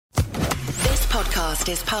podcast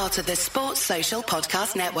is part of the Sports Social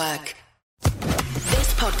Podcast Network.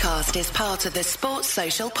 This podcast is part of the Sports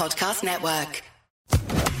Social Podcast Network.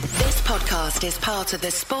 This podcast is part of the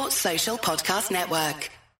Sports Social Podcast Network.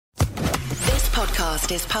 This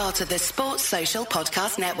podcast is part of the Sports Social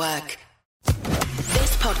Podcast Network.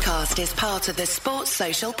 This podcast is part of the Sports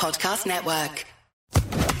Social Podcast Network.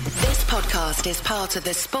 This podcast is part of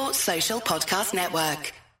the Sports Social Podcast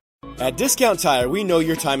Network. At Discount Tire, we know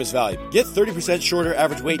your time is valuable. Get 30% shorter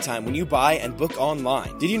average wait time when you buy and book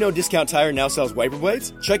online. Did you know Discount Tire now sells wiper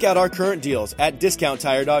blades? Check out our current deals at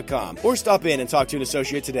discounttire.com or stop in and talk to an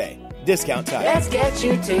associate today. Discount Tire. Let's get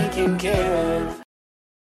you taken care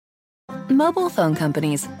of. Mobile phone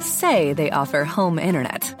companies say they offer home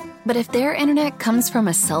internet. But if their internet comes from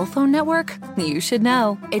a cell phone network, you should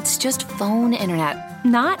know. It's just phone internet,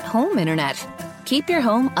 not home internet. Keep your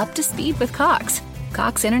home up to speed with Cox.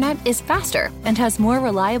 Cox Internet is faster and has more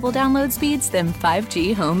reliable download speeds than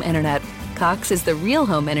 5G home internet. Cox is the real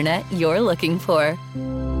home internet you're looking for.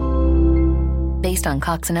 Based on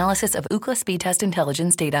Cox analysis of Ookla speed test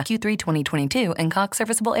intelligence data Q3 2022 and Cox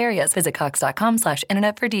serviceable areas, visit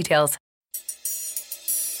cox.com/internet for details.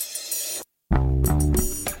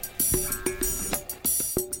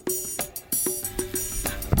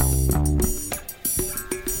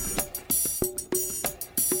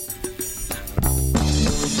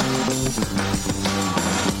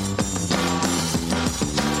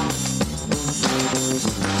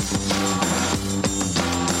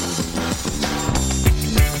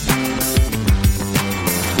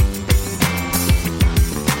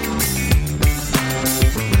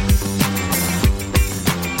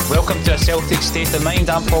 Welcome to A Celtic State of Mind.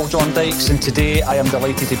 I'm Paul John Dykes, and today I am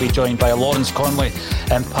delighted to be joined by Lawrence Conley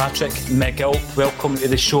and Patrick McGill. Welcome to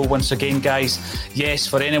the show once again, guys. Yes,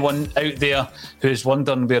 for anyone out there who's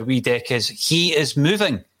wondering where Wee Deck is, he is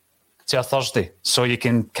moving to a Thursday, so you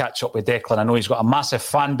can catch up with Declan. I know he's got a massive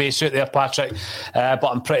fan base out there, Patrick, but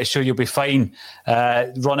I'm pretty sure you'll be fine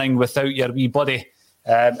running without your wee buddy,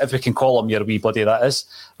 if we can call him your wee buddy, that is.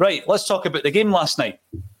 Right, let's talk about the game last night.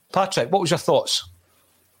 Patrick, what was your thoughts?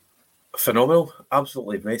 Phenomenal,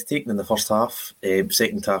 absolutely breathtaking in the first half.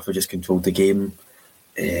 Second half, we just controlled the game.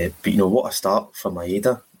 But what a start for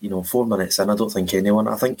Maeda. 4 minutes in, I don't think anyone,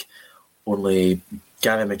 I think only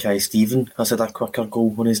Gary Mackay-Steven has had a quicker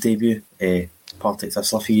goal on his debut. Partick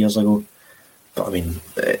Thistle a few years ago. But I mean,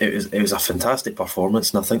 it was a fantastic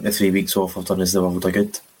performance, and I think the 3 weeks off have done us the world of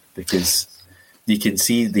good, because you can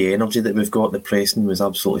see the energy that we've got. The pressing was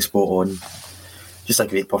absolutely spot on. Just a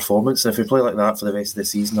great performance, and if we play like that for the rest of the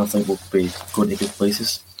season, I think we'll be going to good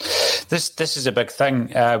places. This is a big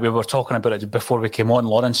thing. We were talking about it before we came on,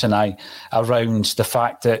 Lawrence and I, around the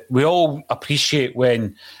fact that we all appreciate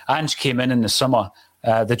when Ange came in the summer,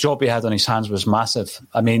 the job he had on his hands was massive.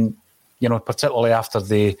 I mean, particularly after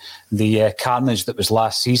the carnage that was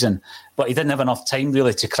last season. But he didn't have enough time,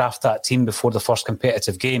 really, to craft that team before the first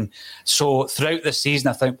competitive game. So throughout this season,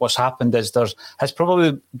 I think what's happened is there has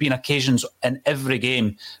probably been occasions in every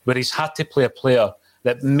game where he's had to play a player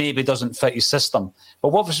that maybe doesn't fit his system. But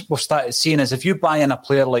what we've started seeing is if you buy in a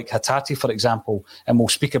player like Hatate, for example, and we'll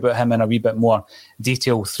speak about him in a wee bit more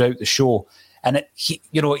detail throughout the show, and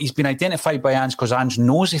he's been identified by Ange because Ange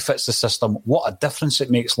knows he fits the system. What a difference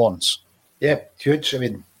it makes, Lawrence. Yeah, huge. I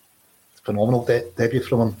mean, phenomenal debut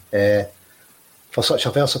from him. For such a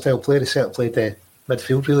versatile player, he certainly played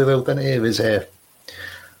midfield really well, didn't he?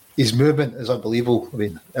 His movement is unbelievable. I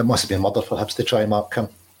mean, it must have been murder for Hibs to try and mark him.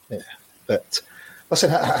 Yeah. But listen,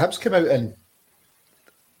 Hibs came out and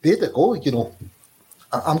they had it go.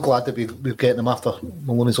 I'm glad that we're getting him after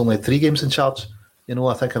Maloney's only had 3 games in charge.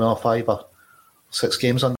 I think another 5 or 6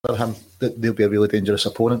 games under him, they'll be a really dangerous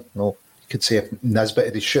opponent. Could say if Nisbet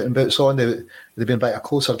had his shooting boots on, they'd been a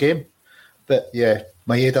closer game. But yeah,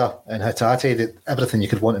 Maeda and Hatate, everything you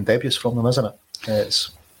could want in debuts from them, isn't it?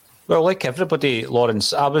 Well, like everybody,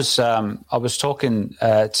 Lawrence, I was talking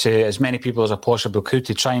to as many people as I possibly could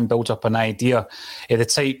to try and build up an idea of the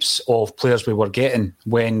types of players we were getting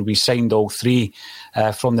when we signed all 3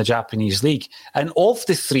 from the Japanese league. And of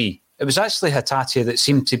the 3, it was actually Hatate that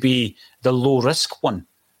seemed to be the low-risk one.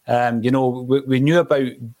 We knew about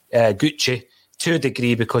Gucci to a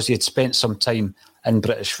degree because he had spent some time in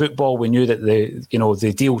British football. We knew that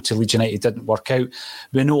the deal to Leeds United didn't work out.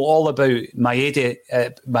 We know all about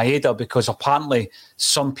Maeda because apparently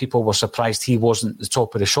some people were surprised he wasn't the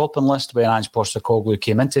top of the shopping list when Ange Postecoglou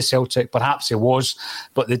came into Celtic. Perhaps he was,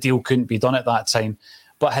 but the deal couldn't be done at that time.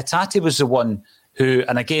 But Hatate was the one who,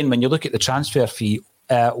 and again, when you look at the transfer fee,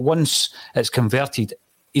 once it's converted,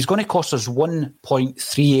 he's going to cost us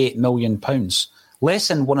 £1.38 million. less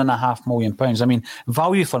than £1.5 million. I mean,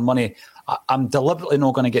 value for money. I'm deliberately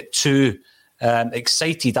not going to get too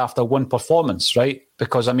excited after one performance, right?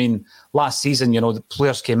 Because, I mean, last season, the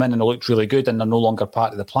players came in and they looked really good and they're no longer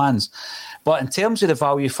part of the plans. But in terms of the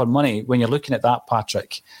value for money, when you're looking at that,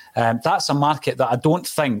 Patrick, that's a market that I don't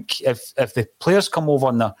think, if the players come over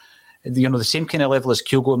on the same kind of level as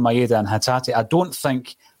Kyogo and Maeda and Hatate, I don't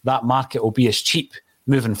think that market will be as cheap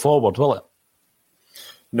moving forward, will it?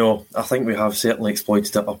 No, I think we have certainly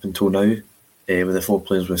exploited it up until now with the 4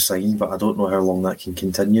 players we've signed, but I don't know how long that can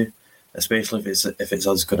continue, especially if it's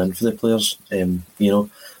us going in for the players,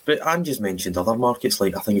 But Ange just mentioned other markets,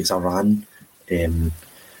 like I think it's Iran.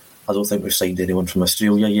 I don't think we've signed anyone from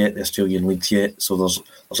Australia yet, the Australian leagues yet. So there's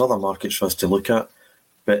other markets for us to look at.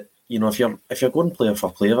 But if you're going player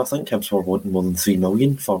for player, I think Hibs were wanting more than $3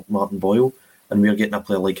 million for Martin Boyle, and we're getting a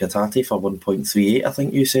player like Hatate for 1.38, I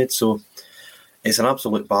think you said. So it's an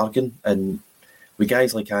absolute bargain. And with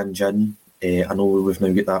guys like Ange, I know we've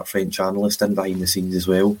now got that French analyst in behind the scenes as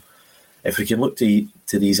well. If we can look to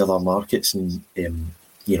these other markets and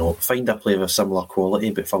find a player of similar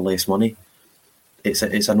quality but for less money, it's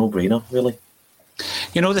a no-brainer, really.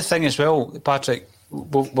 The thing as well, Patrick,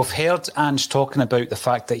 we've heard Ange talking about the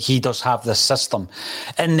fact that he does have this system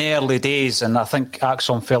in the early days, and I think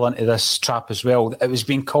Axon fell into this trap as well. It was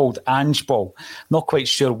being called Ange Ball. Not quite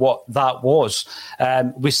sure what that was.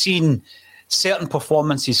 We've seen certain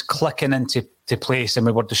performances clicking into place, and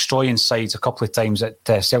we were destroying sides a couple of times at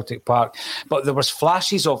Celtic Park. But there was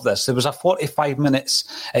flashes of this. There was a 45 minutes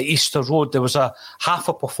at Easter Road. There was a half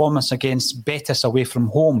a performance against Betis away from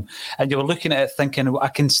home. And you were looking at it thinking, I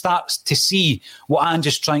can start to see what Ange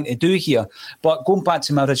is trying to do here. But going back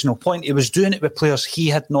to my original point, he was doing it with players he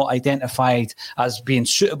had not identified as being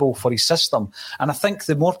suitable for his system. And I think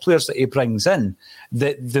the more players that he brings in,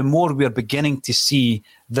 the more we're beginning to see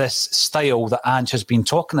this style that Ange has been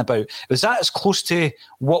talking about. Was that as close to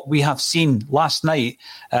what we have seen last night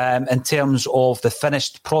in terms of the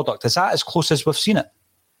finished product? Is that as close as we've seen it?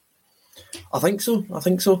 I think so.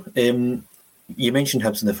 You mentioned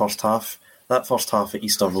Hibs in the first half. That first half at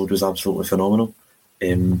Easter Road was absolutely phenomenal.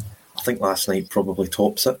 I think last night probably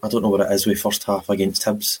tops it. I don't know what it is with first half against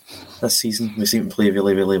Hibs this season. We seem to play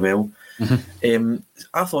really, really well. Mm-hmm.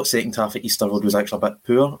 I thought second half at Easter Road was actually a bit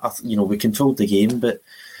poor. We controlled the game, but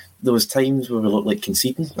there was times where we looked like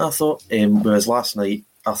conceding, I thought. Whereas last night,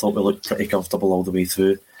 I thought we looked pretty comfortable all the way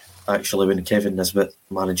through. Actually, when Kevin Nisbet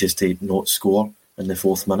manages to not score in the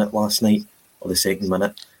 4th minute last night, or the 2nd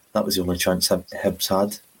minute, that was the only chance Hibs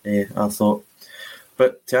had, I thought.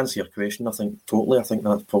 But to answer your question, I think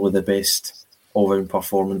that's probably the best all-round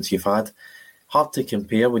performance you've had. Hard to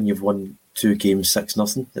compare when you've won 2 games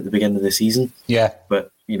 6-0 at the beginning of the season. Yeah.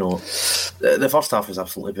 But, the first half was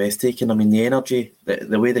absolutely breathtaking. I mean, the energy,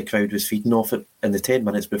 the way the crowd was feeding off it in the 10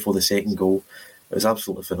 minutes before the second goal, it was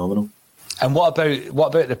absolutely phenomenal. And what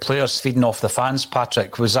about the players feeding off the fans,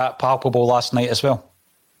 Patrick? Was that palpable last night as well?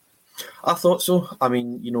 I thought so. I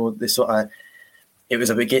mean, it was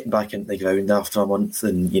about getting back into the ground after a month,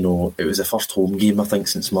 and it was the first home game I think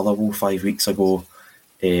since Motherwell 5 weeks ago.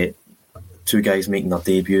 2 guys making their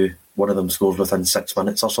debut. One of them scores within 6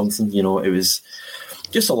 minutes or something. It was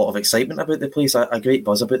just a lot of excitement about the place, a great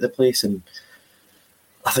buzz about the place, and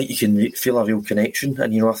I think you can feel a real connection.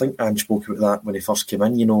 And I think Ange spoke about that when he first came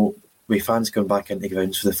in. With fans going back into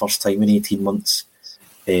grounds for the first time in 18 months,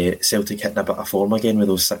 Celtic hitting a bit of form again with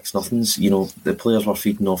those 6-0s. The players were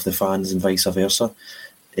feeding off the fans and vice versa,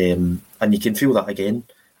 and you can feel that again.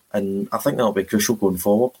 And I think that'll be crucial going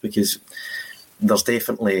forward, because there's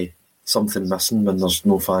definitely something missing when there's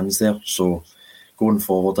no fans there. So going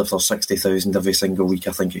forward, if there's 60,000 every single week,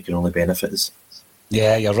 I think it can only benefit us.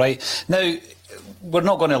 Yeah, you're right. Now, we're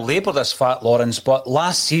not going to labour this fact, Lawrence, but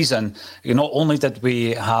last season, not only did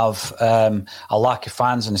we have a lack of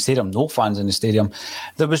fans in the stadium, no fans in the stadium,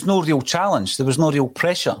 there was no real challenge. There was no real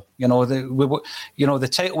pressure. The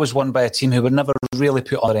title was won by a team who were never really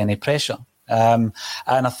put under any pressure. And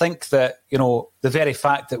I think that, the very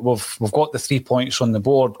fact that we've got the 3 points on the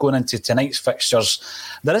board going into tonight's fixtures,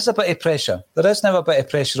 there is a bit of pressure. There is now a bit of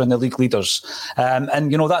pressure on the league leaders.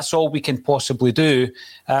 And that's all we can possibly do.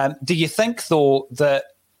 Do you think, though,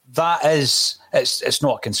 that is, it's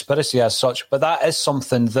not a conspiracy as such, but that is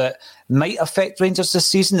something that might affect Rangers this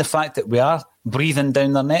season, the fact that we are breathing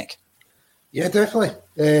down their neck? Yeah, definitely.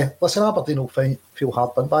 Listen, Aberdeen will feel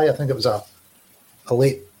hard done by. I think it was a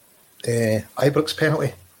late Ibrox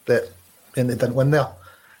penalty and they didn't win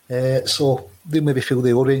there, so they maybe feel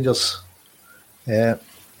the old Rangers. It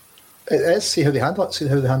is, see how they handle it,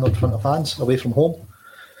 in front of fans away from home.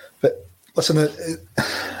 But listen,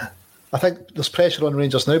 I think there's pressure on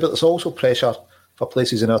Rangers now, but there's also pressure for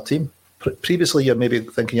places in our team. Previously, you're maybe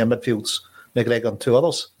thinking your midfield's McGregor and two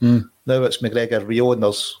others. Now it's McGregor, Rio, and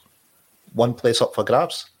there's one place up for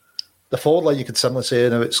grabs. The forward line, you could suddenly say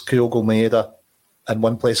now it's Kyogo, Maeda, and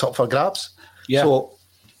one place up for grabs. Yeah. So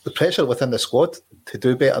the pressure within the squad to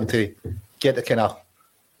do better and to get the kind of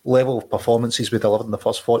level of performances we delivered in the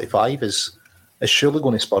first 45 is surely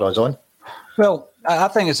going to spur us on. Well, I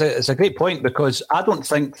think it's a great point, because I don't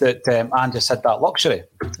think that Ange had that luxury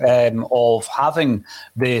of having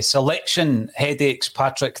the selection headaches,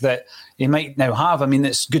 Patrick, that he might now have. I mean,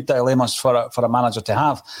 it's good dilemmas for a manager to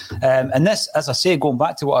have. And this, as I say, going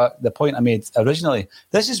back to the point I made originally,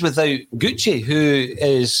 this is without Gucci, who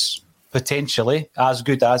is potentially as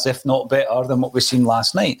good as, if not better, than what we've seen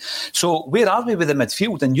last night. So where are we with the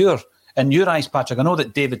midfield in your eyes, Patrick? I know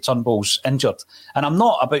that David Turnbull's injured, and I'm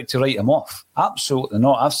not about to write him off. Absolutely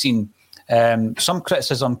not. I've seen some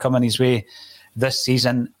criticism coming his way this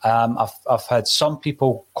season. I've had some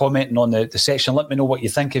people commenting on the section. Let me know what you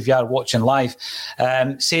think if you are watching live,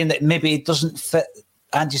 saying that maybe it doesn't fit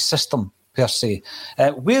Ange's system per se.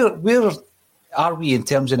 Where are we in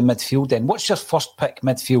terms of the midfield then? What's your first pick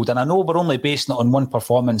midfield? And I know we're only basing it on one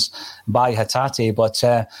performance by Hatate, but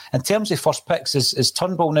in terms of first picks, is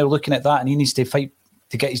Turnbull now looking at that and he needs to fight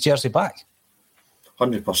to get his jersey back?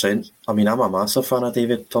 100%. I mean, I'm a massive fan of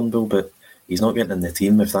David Turnbull, but he's not getting in the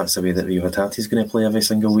team if that's the way that Rio Hatate is going to play every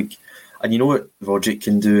single week. And you know what Roderick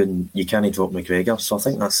can do, and you can't drop McGregor. So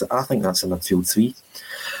I think that's a midfield three.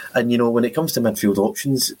 And you know, when it comes to midfield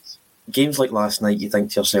options, games like last night, you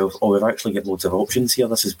think to yourself, oh, we've actually got loads of options here.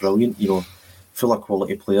 This is brilliant. You know, full of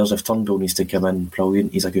quality players. If Turnbull needs to come in,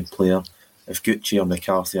 brilliant. He's a good player. If Gucci or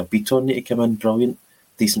McCarthy or Beaton need to come in, brilliant.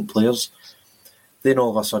 Decent players. Then all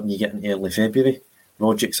of a sudden you get into early February.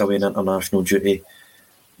 Roderick's away on international duty.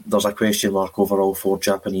 There's a question mark over all four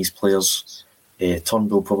Japanese players.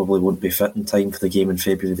 Turnbull probably won't be fit in time for the game in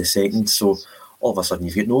February the 2nd. So all of a sudden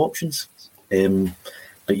you've got no options.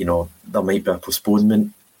 But you know, there might be a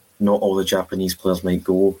postponement. Not all the Japanese players might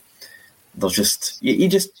go. There's just you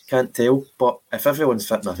just can't tell. But if everyone's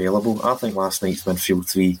fit and available, I think last night's midfield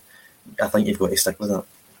three, I think you've got to stick with that.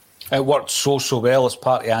 It worked so well as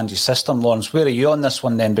part of Ange's system, Lawrence. Where are you on this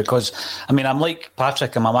one then? Because, I mean, I'm like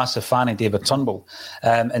Patrick, I'm a massive fan of David Turnbull.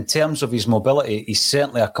 In terms of his mobility, he's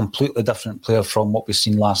certainly a completely different player from what we've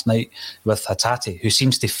seen last night with Hatate, who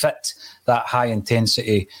seems to fit that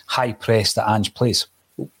high-intensity, high press that Ange plays.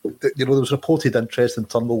 You know, there was reported interest in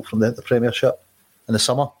Turnbull from the Premiership in the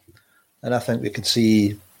summer, and I think we could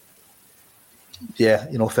see, yeah,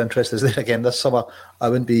 you know, if interest is there again this summer, I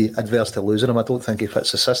wouldn't be adverse to losing him. I don't think he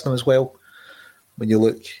fits the system as well. When you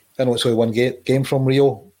look, I know it's only one game from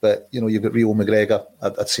Rio, but you know, you've got Rio, McGregor.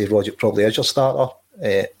 I'd say Roger probably is your starter.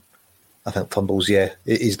 I think Turnbull's,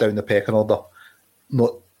 he's down the pecking order.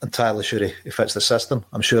 Not entirely sure he fits the system.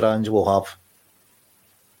 I'm sure Ange will have,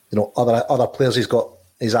 you know, other players he's got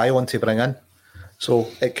his eye on to bring in. So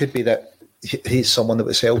it could be that he's someone that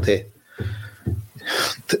would sell to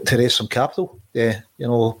raise some capital. Yeah, you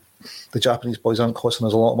know, the Japanese boys aren't costing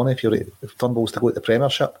us a lot of money. If Turnbull's to go to the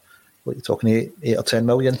Premiership, what you're talking 8 or 10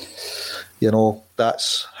 million. You know,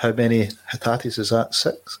 that's how many Hatates is that?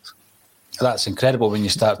 6? That's incredible when you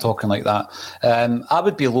start talking like that. I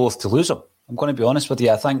would be loath to lose him. I'm going to be honest with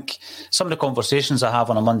you. I think some of the conversations I have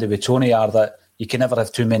on a Monday with Tony are that you can never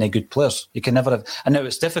have too many good players. You can never have, and now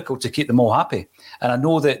it's difficult to keep them all happy. And I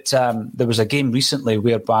know that there was a game recently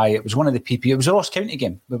whereby it was one of the it was a Ross County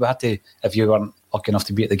game where we had to, if you weren't lucky enough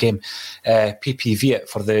to be at the game, PPV it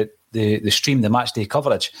for the stream, the match day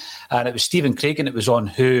coverage. And it was Stephen Craigan it was on,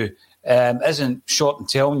 who isn't short in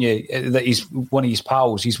telling you that he's one of his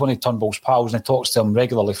pals. He's one of Turnbull's pals, and he talks to him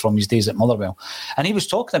regularly from his days at Motherwell. And he was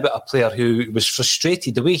talking about a player who was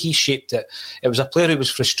frustrated. The way he shaped it, it was a player who was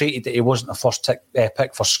frustrated that he wasn't a first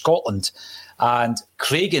pick for Scotland. And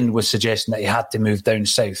Craigan was suggesting that he had to move down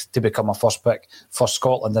south to become a first pick for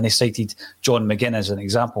Scotland. And he cited John McGinn as an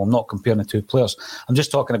example. I'm not comparing the two players. I'm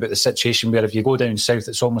just talking about the situation where if you go down south,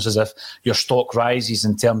 it's almost as if your stock rises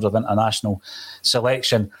in terms of international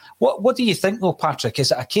selection. What do you think, though, Patrick?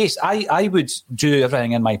 Is it a case? I would do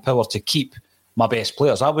everything in my power to keep my best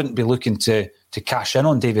players. I wouldn't be looking to cash in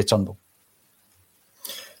on David Turnbull.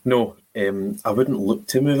 No, I wouldn't look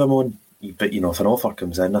to move him on. But, you know, if an offer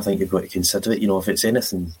comes in, I think you've got to consider it. You know, if it's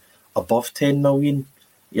anything above 10 million,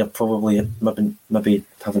 you're probably maybe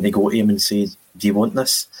having to go to him and say, do you want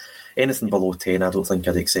this? Anything below 10, I don't think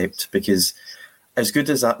I'd accept, because as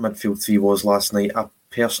good as that midfield three was last night, I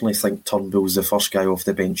personally think Turnbull's the first guy off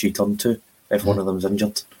the bench you turn to if one of them's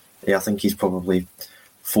injured. I think he's probably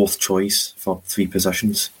fourth choice for three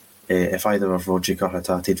positions. If either of Roderick or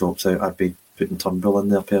Hatate drops out, I'd be putting Turnbull in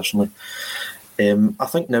there personally. I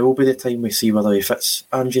think now will be the time we see whether he fits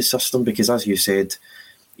Ange's system, because as you said,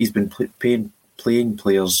 he's been playing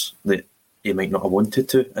players that he might not have wanted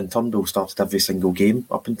to, and Turnbull started every single game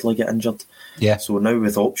up until he got injured. Yeah. So now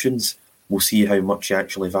with options, we'll see how much he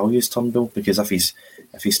actually values Turnbull, because if he's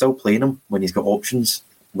still playing him when he's got options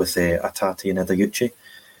with Hatate and Ideguchi,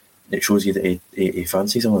 it shows you that he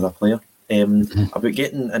fancies him as a player. About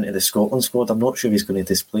getting into the Scotland squad, I'm not sure if he's going to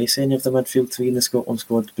displace any of the midfield three in the Scotland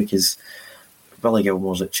squad, because Billy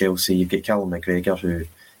Gilmore's at Chelsea, you've got Callum McGregor, who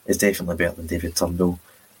is definitely better than David Turnbull,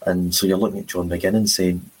 and so you're looking at John McGinn and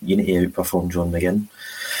saying you need to outperform John McGinn.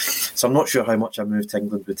 So I'm not sure how much a move to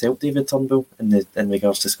England would help David Turnbull in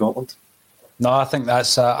regards to Scotland. No, I think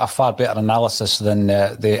that's a far better analysis than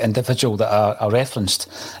the individual that I referenced,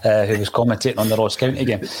 who was commentating on the Ross County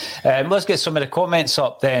game. Let's get some of the comments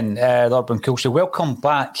up then. Urban Cool Show, welcome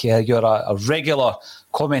back. You're a regular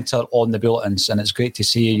commenter on the Bulletins, and it's great to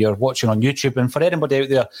see you. You're watching on YouTube. And for anybody out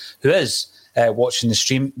there who is watching the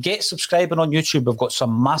stream, get subscribing on YouTube. We've got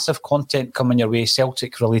some massive content coming your way,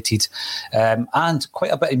 Celtic related, and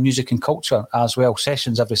quite a bit of music and culture as well.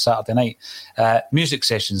 Sessions every Saturday night, music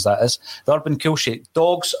sessions, that is. The Urban Cool Shake,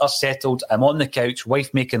 dogs are settled, I'm on the couch,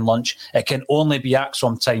 wife making lunch, it can only be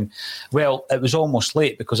Axom time. Well, it was almost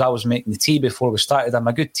late because I was making the tea before we started. I'm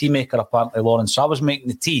a good tea maker apparently, Lawrence, so I was making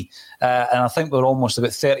the tea, and I think we're almost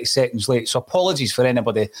about 30 seconds late, so apologies for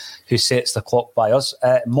anybody who sets the clock by us.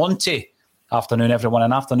 Monty, afternoon, everyone,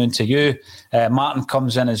 and afternoon to you. Martin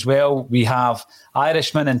comes in as well. We have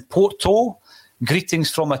Irishman in Porto.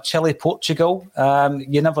 Greetings from a chilly Portugal.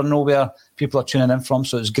 You never know where people are tuning in from,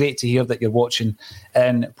 so it's great to hear that you're watching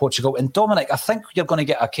in Portugal. And Dominic, I think you're going to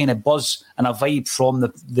get a kind of buzz and a vibe from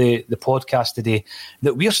the podcast today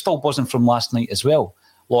that we're still buzzing from last night as well,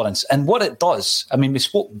 Lawrence. And what it does, I mean, we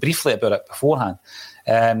spoke briefly about it beforehand,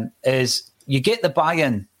 is you get the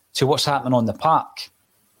buy-in to what's happening on the park.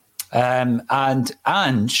 And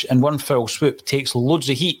Ange, in one foul swoop, takes loads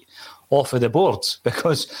of heat off of the board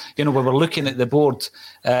because, we were looking at the board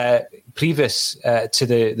previous to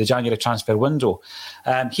the January transfer window.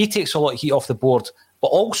 He takes a lot of heat off the board, but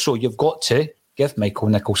also you've got to give Michael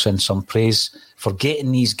Nicholson some praise for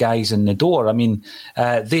getting these guys in the door. I mean,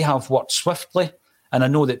 they have worked swiftly. And I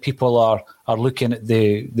know that people are looking at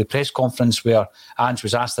the press conference where Ange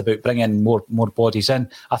was asked about bringing more bodies in.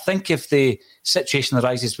 I think if the situation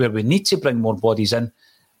arises where we need to bring more bodies in,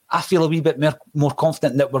 I feel a wee bit more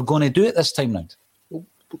confident that we're going to do it this time round.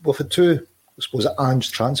 We've had two, I suppose, Ange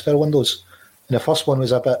transfer windows. And the first one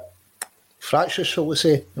was a bit fractious, shall we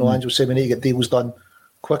say. Ange was saying we need to get deals done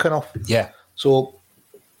quick enough. Yeah. So,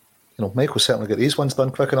 Michael certainly got these ones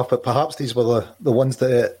done quick enough, but perhaps these were the ones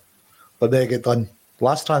that were there to get done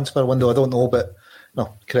last transfer window. I don't know, but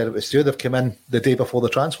credit to Stu, they've come in the day before the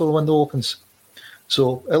transfer window opens.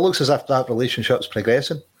 So it looks as if that relationship's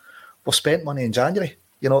progressing. We've spent money in January.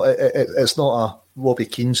 It's not a Robbie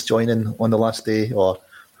Keane's joining on the last day or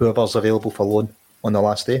whoever's available for loan on the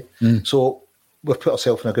last day. So we've put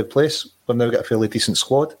ourselves in a good place. We've now got a fairly decent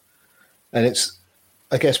squad. And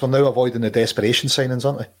I guess we're now avoiding the desperation signings,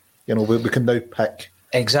 aren't we? We can now pick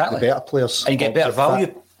exactly the better players. And you get better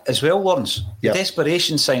value as well, Lawrence. Yep.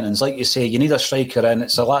 Desperation signings, like you say, you need a striker in.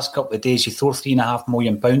 It's the last couple of days, you throw £3.5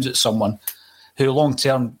 million at someone who long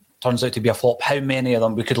term turns out to be a flop. How many of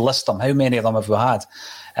them? We could list them. How many of them have we had?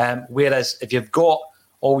 Whereas if you've got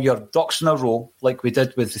all your ducks in a row, like we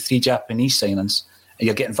did with the 3 Japanese signings, and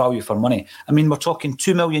you're getting value for money. I mean, we're talking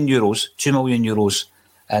 €2 million,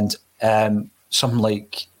 and something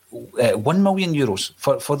like €1 million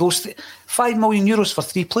for those €5 million for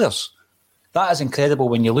 3 players. That is incredible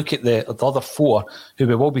when you look at the other 4 who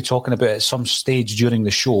we will be talking about at some stage during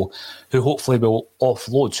the show, who hopefully will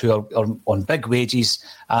offload, who are on big wages,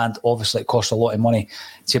 and obviously it costs a lot of money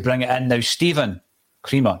to bring it in. Now, Stephen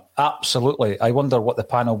Creamer, absolutely. I wonder what the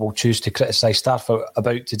panel will choose to criticise Starf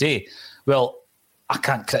about today. Well, I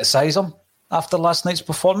can't criticise him after last night's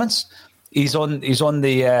performance. He's on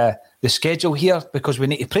the schedule here because we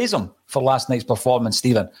need to praise him for last night's performance,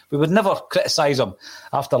 Stephen. We would never criticise him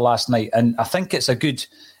after last night. And I think it's a good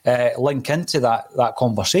link into that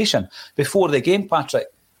conversation. Before the game, Patrick,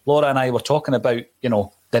 Laura and I were talking about,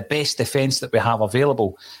 the best defence that we have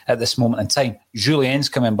available at this moment in time. Julien's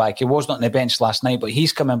coming back. He wasn't on the bench last night, but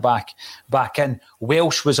he's coming back in.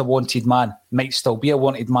 Welsh was a wanted man, might still be a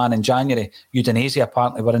wanted man in January. Udinese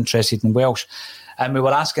apparently were interested in Welsh. And we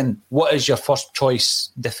were asking, what is your first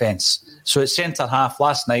choice defence? So at centre-half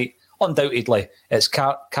last night, undoubtedly, it's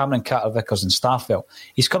Cameron Carter-Vickers and Starfelt.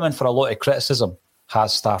 He's come in for a lot of criticism,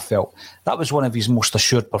 has Starfelt. That was one of his most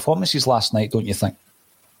assured performances last night, don't you think?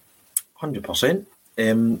 100%.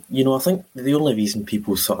 I think the only reason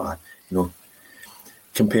people sort of,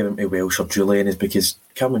 compare him to Welsh or Julian is because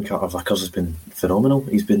Cameron Carter-Vickers has been phenomenal.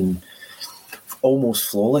 He's been almost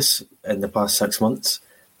flawless in the past 6 months,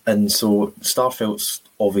 and so Starfelt's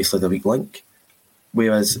obviously the weak link,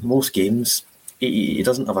 whereas most games he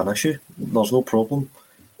doesn't have an issue. There's no problem.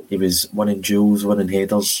 He was winning duels, winning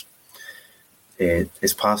headers.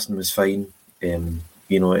 His passing was fine.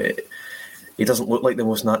 He doesn't look like the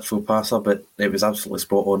most natural passer, but it was absolutely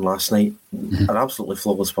spot on last night. An absolutely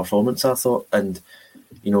flawless performance, I thought. And,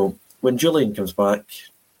 when Julian comes back,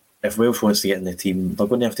 if Welsh wants to get in the team, they're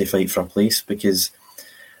going to have to fight for a place, because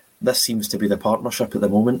this seems to be the partnership at the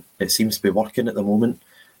moment. It seems to be working at the moment.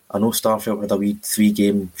 I know Starfelt had a wee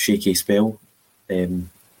 3-game shaky spell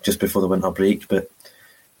just before the winter break, but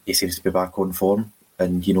he seems to be back on form.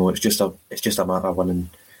 And, it's just a matter of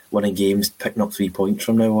winning games, picking up 3 points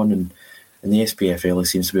from now on, and the SPFL he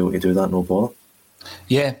seems to be able to do that, no bother.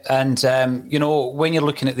 Yeah, and when you're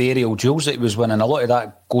looking at the aerial duels that he was winning, a lot of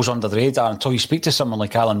that goes under the radar until you speak to someone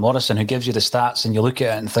like Alan Morrison, who gives you the stats, and you look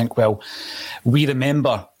at it and think, well, we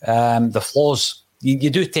remember the flaws. You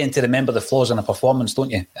do tend to remember the flaws in a performance,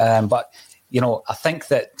 don't you? But I think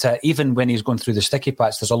that even when he's going through the sticky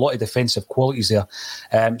patch, there's a lot of defensive qualities there.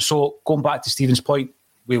 So going back to Stephen's point,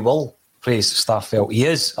 we will praise Starfelt. He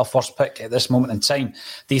is a first pick at this moment in time.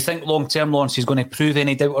 Do you think long-term, Lawrence, he's going to prove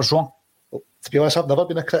any doubters wrong? Well, to be honest, I've never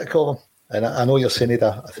been a critic of him. And I know you're saying he had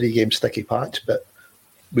a 3-game sticky patch, but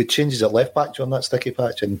with changes at left-back during that sticky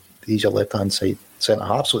patch, and he's your left-hand side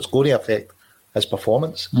centre-half, so it's going to affect his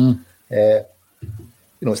performance. We've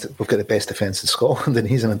got the best defence in Scotland, and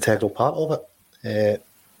he's an integral part of it.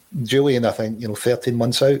 Julian, I think, 13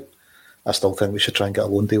 months out, I still think we should try and get a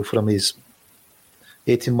loan deal for him. He's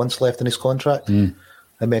 18 months left in his contract.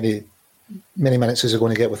 How many minutes is he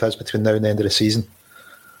going to get with us between now and the end of the season?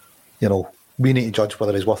 We need to judge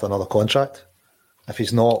whether he's worth another contract. If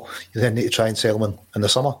he's not, you then need to try and sell him in the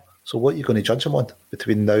summer. So what are you going to judge him on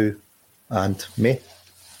between now and May?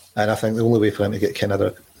 And I think the only way for him to get kind of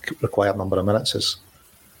the required number of minutes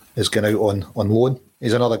is going out on loan.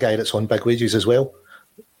 He's another guy that's on big wages as well.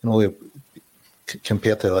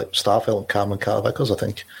 Compared to like Starfelt and Cameron Carter-Vickers, I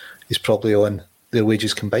think he's probably on their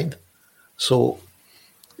wages combined. So,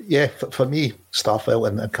 yeah, for me, Starfelt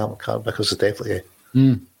and Cameron Carter-Vickers is definitely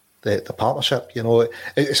the partnership.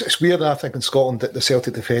 It's weird, I think, in Scotland that the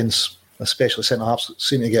Celtic defence, especially centre-halves,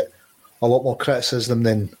 seem to get a lot more criticism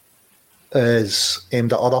than is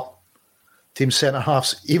aimed at other teams'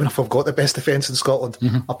 centre-halves. Even if we've got the best defence in Scotland,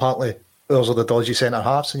 apparently those are the dodgy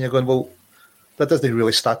centre-halves, and you're going, well, that doesn't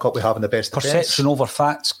really stack up with having the best defence. Perception over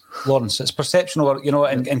facts, Lawrence. It's perception over,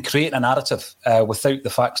 and creating a narrative without the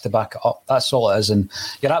facts to back it up. That's all it is, and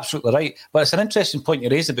you're absolutely right. But it's an interesting point you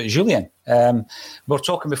raised about Julian. We were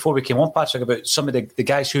talking before we came on, Patrick, about some of the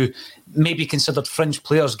guys who may be considered fringe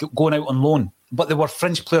players going out on loan, but they were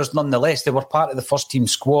fringe players nonetheless. They were part of the first team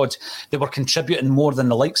squad. They were contributing more than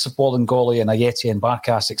the likes of Bolingoli and Hatate and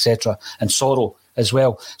Barkas, etc., and Sorrow as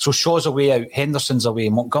well. So Shaw's away out, Henderson's away,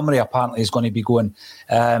 Montgomery apparently is going to be going,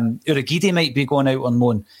 Urhoghide might be going out on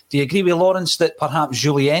loan. Do you agree with Lawrence that perhaps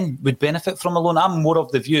Julien would benefit from a loan? I'm more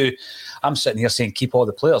of the view, I'm sitting here saying keep all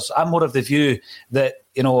the players. I'm more of the view that,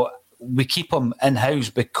 we keep them in-house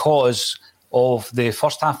because of the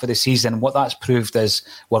first half of the season. What that's proved is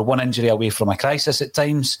we're one injury away from a crisis at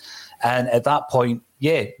times, and at that point,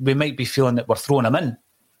 we might be feeling that we're throwing them in.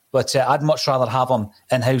 But I'd much rather have him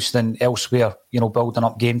in-house than elsewhere, building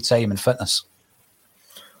up game time and fitness.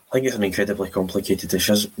 I think it's an incredibly complicated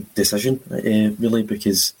decision, really,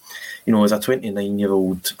 because, as a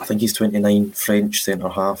 29-year-old, I think he's 29, French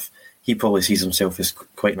centre-half, he probably sees himself as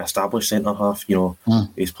quite an established centre-half.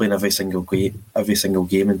 He's playing every single game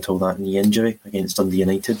until that knee injury against Dundee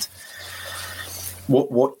United.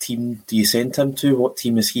 What team do you send him to? What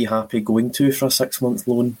team is he happy going to for a 6-month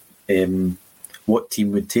loan? What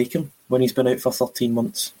team would take him when he's been out for 13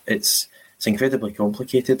 months? It's incredibly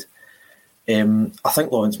complicated. I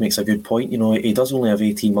think Lawrence makes a good point. He does only have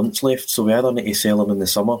 18 months left, so we either need to sell him in the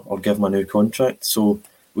summer or give him a new contract. So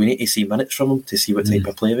we need to see minutes from him to see what type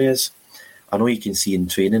of player he is. I know you can see in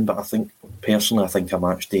training, but I think a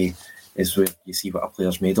match day is where you see what a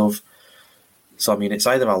player's made of. So, it's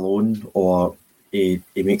either a loan or he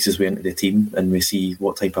makes his way into the team and we see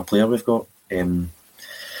what type of player we've got.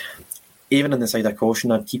 Even on the side of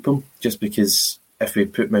caution, I'd keep him, just because if we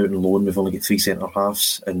put him out on loan, we've only got 3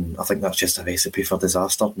 centre-halves, and I think that's just a recipe for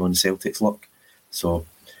disaster, knowing Celtic's luck. So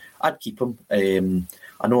I'd keep him. I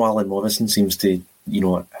know Alan Morrison seems to,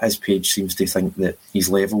 his page seems to think that he's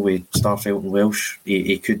level with Starfelt and Welsh.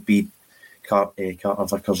 He could be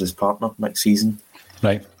Carter-Vickers' partner next season.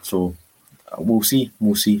 Right. So we'll see.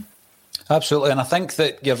 Absolutely, and I think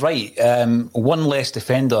that you're right. One less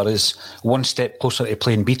defender is one step closer to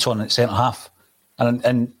playing Beaton at centre half,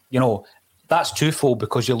 and that's twofold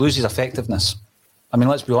because you lose his effectiveness. I mean,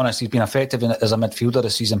 let's be honest, he's been effective as a midfielder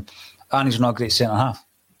this season, and he's not a great centre half.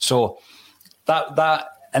 So that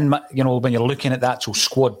and when you're looking at the actual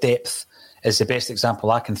squad depth, is the best example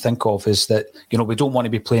I can think of. Is that we don't want to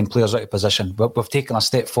be playing players out of position, but we've taken a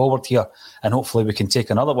step forward here, and hopefully we can take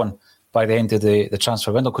another one by the end of the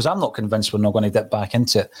transfer window, because I'm not convinced we're not going to dip back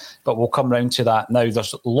into it. But we'll come round to that now.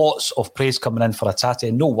 There's lots of praise coming in for Hatate,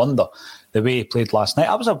 and no wonder the way he played last night.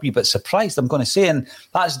 I was a wee bit surprised, I'm going to say, and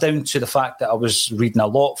that's down to the fact that I was reading a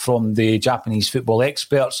lot from the Japanese football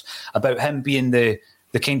experts about him being the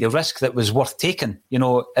kind of risk that was worth taking.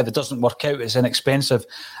 If it doesn't work out, it's inexpensive.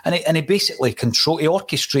 And he basically he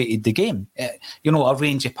orchestrated the game. A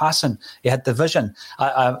range of passing. He had the vision.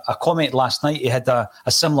 I commented last night, he had a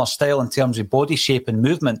similar style in terms of body shape and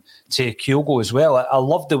movement to Kyogo as well. I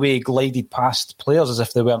loved the way he glided past players as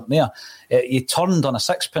if they weren't there. He turned on a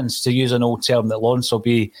sixpence, to use an old term that Lawrence will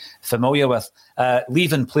be familiar with,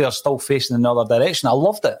 leaving players still facing in another direction. I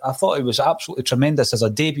loved it. I thought it was absolutely tremendous as a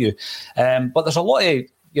debut. But there's a lot of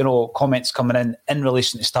comments coming in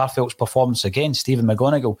relation to Starfelt's performance again. Stephen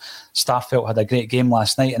McGonigal, Starfelt had a great game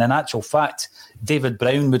last night, and in actual fact, David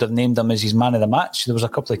Brown would have named him as his man of the match. There was a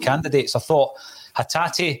couple of candidates. I thought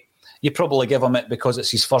Hatate, you probably give him it because it's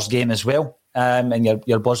his first game as well, and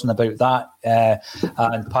you're buzzing about that.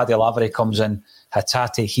 And Paddy Lavery comes in.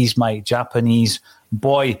 Hatate, he's my Japanese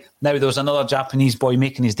boy. Now, there was another Japanese boy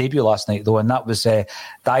making his debut last night, though, and that was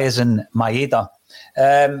Daisen Maeda.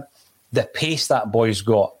 The pace that boy's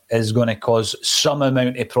got is going to cause some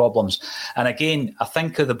amount of problems. And again, I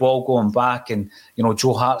think of the ball going back, and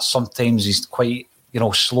Joe Hart sometimes he's quite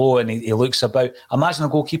slow and he looks about. Imagine a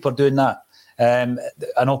goalkeeper doing that. An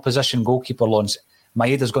opposition goalkeeper, Lawrence.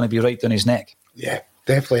 Maeda's going to be right down his neck. Yeah,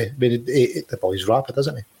 definitely. I mean, the boy's rapid,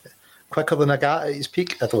 isn't he? Quicker than Agat at his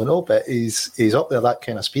peak, I don't know, but he's up there that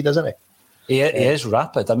kind of speed, isn't he? He is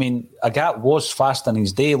rapid. I mean, Agat was fast in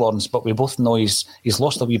his day, Lawrence, but we both know he's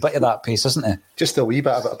lost a wee bit of that pace, isn't he? Just a wee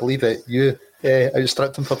bit of it. I believe that you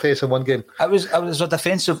outstripped him for pace in one game. It was a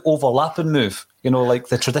defensive overlapping move, like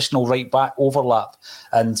the traditional right-back overlap.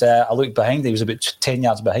 And I looked behind him, he was about 10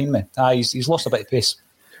 yards behind me. He's lost a bit of pace.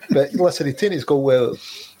 But listen, he taken his goal well,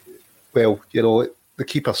 the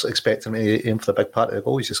keeper's expecting him to aim for the big part of the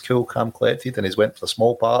goal. He's just cool, calm, collected, and he's went for the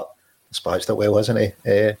small part. Dispatched it well, hasn't he?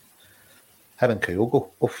 Him and Kyogo,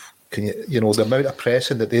 can you, the amount of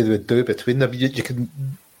pressing that they would do between them,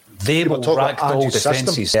 they will ragdoll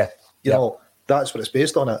defences. That's what it's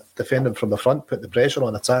based on. It defending from the front, putting the pressure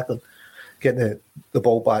on, attacking, getting the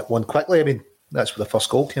ball back one quickly. I mean, that's where the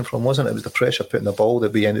first goal came from, wasn't it? It was the pressure putting the ball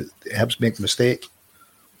that we ended. Hibs make the mistake,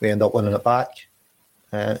 we end up winning it back,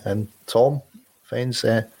 and Tom finds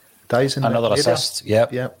Dyson another assist.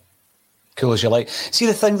 Yeah. Cool as you like. See,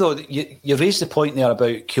 the thing though, you raised the point there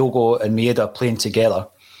about Kyogo and Maeda playing together.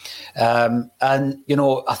 And,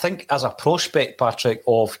 I think as a prospect, Patrick,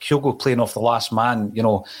 of Kyogo playing off the last man,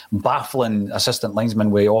 baffling assistant linesmen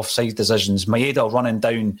with offside decisions, Maeda running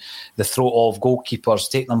down the throat of goalkeepers,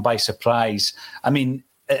 taking them by surprise. I mean,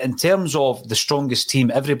 in terms of the strongest team,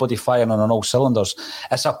 everybody firing on all cylinders,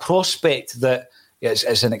 it's a prospect that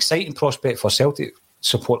it's an exciting prospect for Celtic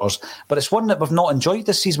supporters, but it's one that we've not enjoyed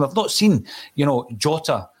this season. We've not seen,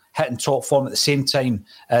 Jota hitting top form at the same time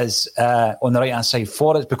as on the right-hand side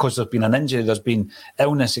for it, because there's been an injury, there's been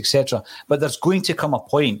illness, etc. But there's going to come a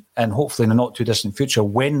point, and hopefully in the not-too-distant future,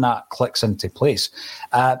 when that clicks into place.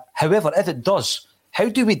 However, if it does, how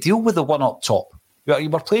do we deal with the one up top? We're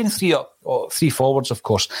playing three forwards, of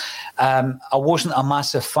course. I wasn't a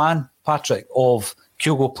massive fan, Patrick, of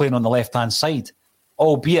Kyogo playing on the left-hand side,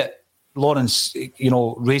 albeit Lawrence,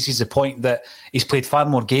 raises the point that he's played far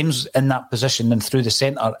more games in that position than through the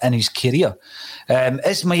centre in his career.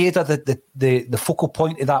 Is Maeda the focal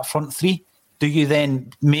point of that front three? Do you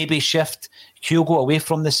then maybe shift Kyogo away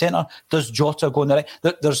from the centre? Does Jota go on the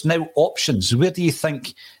right? There's now options. Where do you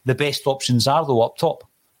think the best options are, though, up top?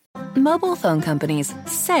 Mobile phone companies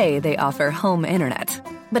say they offer home internet.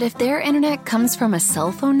 But if their internet comes from a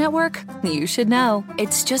cell phone network, you should know.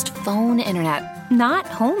 It's just phone internet, not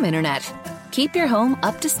home internet. Keep your home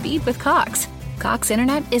up to speed with Cox. Cox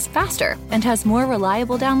internet is faster and has more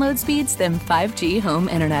reliable download speeds than 5G home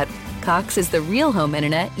internet. Cox is the real home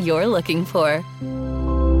internet you're looking for.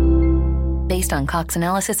 Based on Cox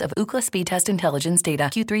analysis of Ookla speed test intelligence data,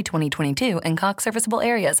 Q3 2022, and Cox serviceable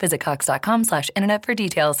areas. Visit cox.com/internet for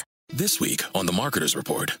details. This week on The Marketer's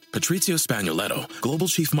Report, Patrizio Spagnoletto, Global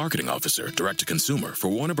Chief Marketing Officer, Direct-to-Consumer for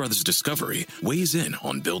Warner Brothers Discovery, weighs in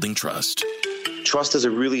on building trust. Trust is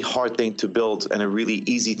a really hard thing to build and a really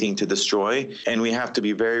easy thing to destroy, and we have to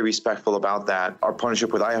be very respectful about that. Our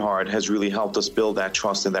partnership with iHeart has really helped us build that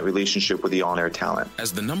trust and that relationship with the on-air talent.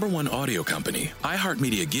 As the #1 audio company,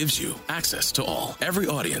 iHeartMedia gives you access to all. Every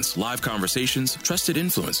audience, live conversations, trusted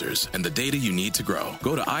influencers, and the data you need to grow.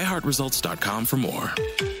 Go to iHeartResults.com for more.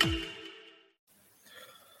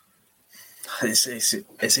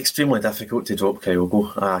 It's extremely difficult to drop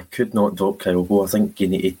Kyogo. I could not drop Kyogo. I think you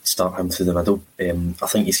need to start him through the middle. I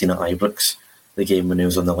think you've seen at Ibrox, the game when he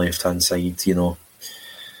was on the left-hand side, you know.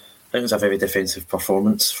 I think it was a very defensive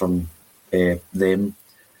performance from them.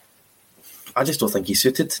 I just don't think he's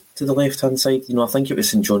suited to the left-hand side. You know, I think it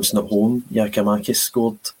was St Johnstone at home. Giakoumakis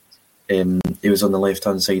scored. He was on the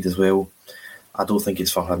left-hand side as well. I don't think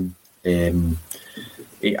it's for him.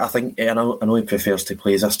 I think I know he prefers to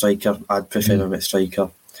play as a striker. I'd prefer him at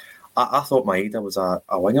striker. I thought Maeda was a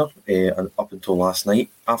winger up until last night.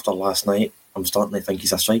 After last night, I'm starting to think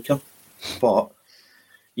he's a striker. But,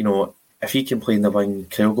 you know, if he can play in the wing,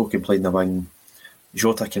 Kyogo can play in the wing,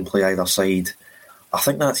 Jota can play either side, I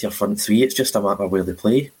think that's your front three. It's just a matter of where they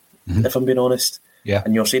play, if I'm being honest. Yeah.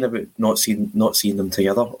 And you're saying about not seeing them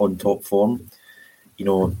together on top form. You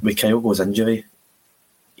know, with Kyogo's injury,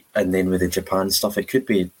 and then with the Japan stuff, it could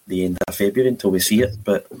be the end of February until we see it.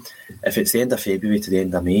 But if it's the end of February to the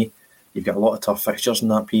end of May, you've got a lot of tough fixtures in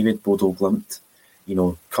that period. Bodo Glimt, you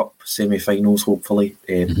know, cup semi-finals, hopefully,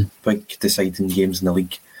 big deciding games in the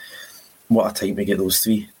league. What a time to get those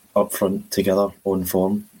three up front together on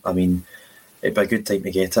form. I mean, it'd be a good time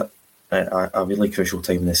to get it. A really crucial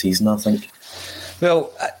time in the season, I think.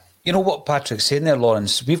 Well, you know what Patrick's saying there,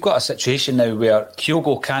 Lawrence? We've got a situation now where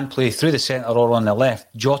Kyogo can play through the centre or on the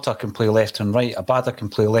left. Jota can play left and right. Abada can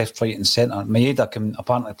play left, right and centre. Maeda can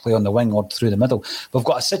apparently play on the wing or through the middle. We've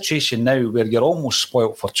got a situation now where you're almost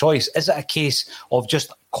spoilt for choice. Is it a case of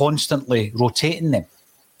just constantly rotating them?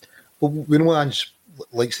 Well, we know Ange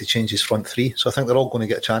likes to change his front three, so I think they're all going to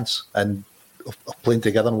get a chance. And of playing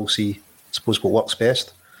together, and we'll see, I suppose, what works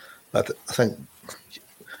best. But I think,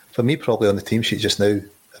 for me, probably on the team sheet just now,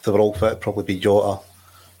 if they were all fit, it'd probably be Jota,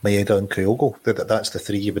 Maeda and Kyogo. That's the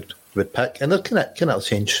three you would pick. And they're kind of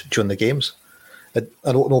change during the games. I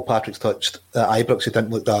don't know, Patrick's touched Ibrox, he didn't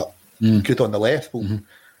look that good on the left. But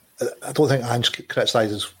I don't think Ange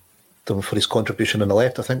criticises them for his contribution on the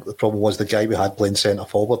left. I think the problem was the guy we had playing centre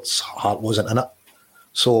forwards, heart wasn't in it.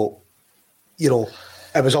 So, you know,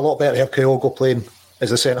 it was a lot better to have Kyogo playing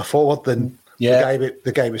as a centre forward than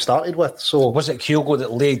the guy we started with. So was it Kyogo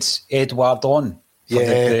that laid Edouard on?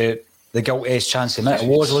 The guilty chance he met. It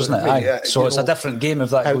was, wasn't it? Aye. So it's a different game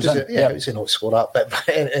if that goes in. How does he not score that? But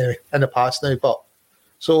anyway, in the past now. But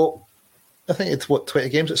so I think it's 20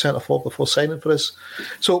 games at centre forward before signing for us.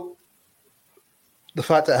 So the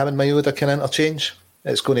fact that him and Maeda can interchange,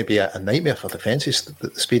 it's going to be a nightmare for defences.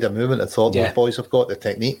 The speed of movement, the thought those boys have got, the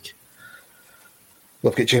technique.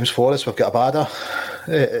 We've got James Forrest, we've got Abada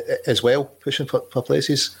as well, pushing for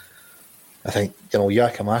places. I think, you know,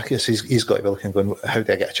 Giakoumakis, he's got to be looking going, how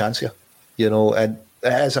do I get a chance here? You know, and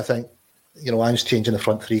it is, I think, you know, Ange's changing the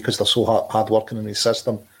front three because they're so hard working in his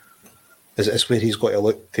system. Is where he's got to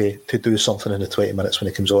look to do something in the 20 minutes when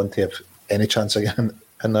he comes on to have any chance again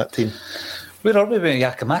in that team. Where are we with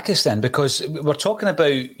Giakoumakis then? Because we're talking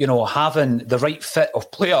about, you know, having the right fit of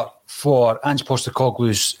player for Ange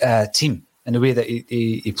Postecoglou's team in the way that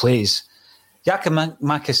he plays.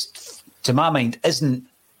 Giakoumakis, to my mind, isn't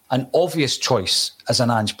an obvious choice as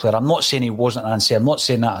an Ange player. I'm not saying he wasn't an Ange. I'm not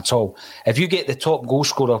saying that at all. If you get the top goal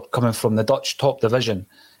scorer coming from the Dutch top division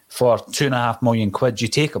for £2.5 million, you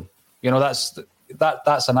take him. You know, that's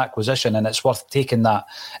an acquisition, and it's worth taking that.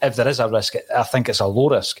 If there is a risk, I think it's a low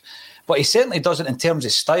risk. But he certainly doesn't, in terms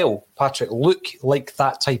of style, Patrick, look like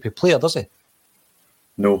that type of player, does he?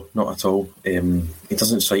 No, not at all. He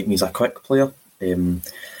doesn't strike me as a quick player.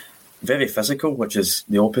 Very physical, which is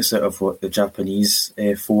the opposite of what the Japanese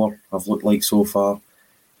four have looked like so far.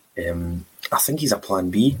 I think he's a plan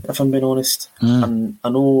B, if I'm being honest. And I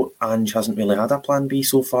know Ange hasn't really had a plan B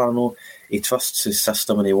so far. I know he trusts his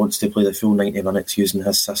system and he wants to play the full 90 minutes using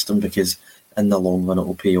his system because in the long run it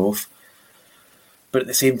will pay off. But at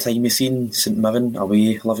the same time, you've seen St Mirren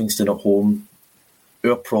away, Livingston at home.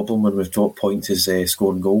 Our problem when we've dropped points is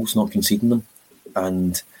scoring goals, not conceding them.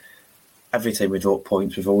 And every time we drop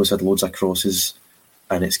points, we've always had loads of crosses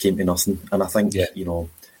and it's came to nothing. And I think, you know,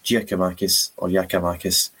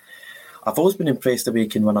 Giakoumakis, I've always been impressed the way he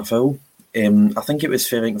can win a foul. I think it was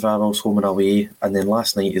Ferencváros home and away, and then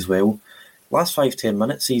last night as well. Last 5-10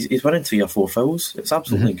 minutes, he's winning 3 or 4 fouls. It's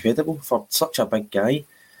absolutely incredible for such a big guy.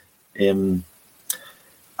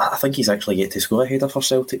 I think he's actually yet to score a header for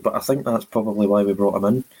Celtic, but I think that's probably why we brought him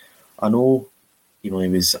in. I know You know,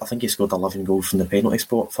 I think he scored 11 goals from the penalty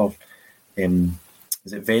spot for,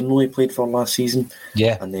 is it Venlo he played for last season?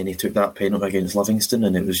 Yeah. And then he took that penalty against Livingston,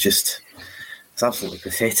 and it's absolutely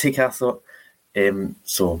pathetic, I thought.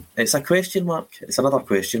 So it's a question mark. It's another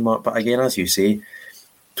question mark. But again, as you say,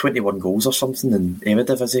 21 goals or something in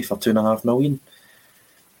Eredivisie for $2.5 million.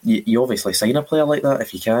 You obviously sign a player like that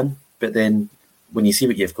if you can, but then when you see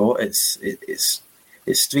what you've got, it's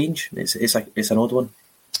strange. It's an odd one.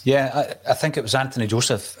 Yeah, I think it was Anthony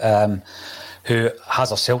Joseph who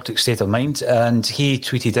has a Celtic state of mind, and he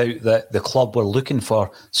tweeted out that the club were looking for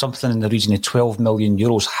something in the region of €12 million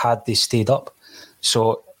had they stayed up.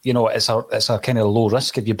 So, you know, it's a kind of low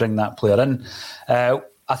risk if you bring that player in.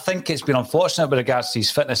 I think it's been unfortunate with regards to his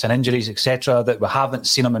fitness and injuries, etc., that we haven't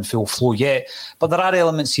seen him in full flow yet. But there are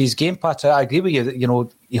elements to his game, Patrick. I agree with you that, you know,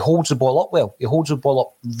 he holds the ball up well. He holds the ball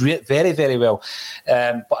up very, very well.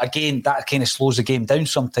 But again, that kind of slows the game down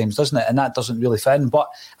sometimes, doesn't it? And that doesn't really fit in. But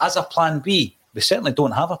as a plan B, we certainly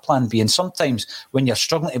don't have a plan B. And sometimes when you're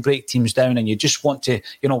struggling to break teams down and you just want to,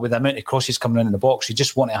 you know, with the amount of crosses coming in the box, you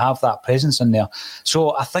just want to have that presence in there.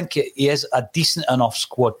 So I think he is a decent enough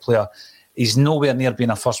squad player. He's nowhere near being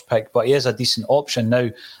a first pick, but he is a decent option. Now,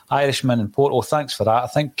 Irishman and Porto, thanks for that. I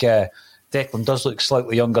think Declan does look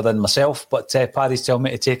slightly younger than myself, but Paddy's telling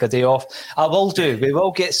me to take a day off. I will do. We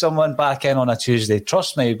will get someone back in on a Tuesday.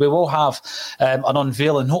 Trust me, we will have an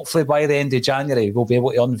unveiling. Hopefully by the end of January, we'll be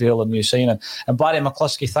able to unveil a new signing. And Barry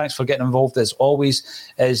McCluskey, thanks for getting involved as always.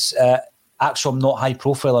 Actually, I'm not high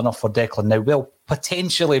profile enough for Declan now. Well,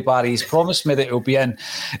 potentially, Barry. He's promised me that he'll be in.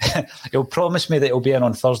 He'll promise me that he'll be in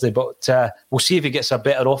on Thursday, but we'll see if he gets a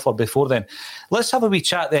better offer before then. Let's have a wee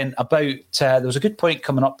chat then about. There was a good point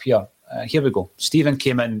coming up here. Here we go. Stephen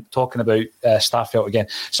came in talking about Starfelt again.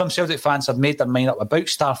 Some Celtic fans have made their mind up about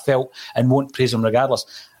Starfelt and won't praise him regardless.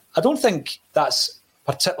 I don't think that's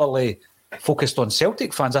particularly focused on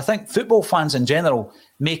Celtic fans. I think football fans in general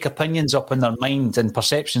make opinions up in their mind and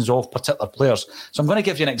perceptions of particular players. So I'm going to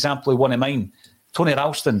give you an example of one of mine, Tony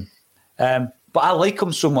Ralston. But I like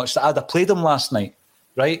him so much that I'd have played him last night,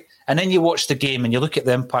 right? And then you watch the game and you look at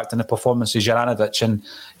the impact and the performance of Juranovic and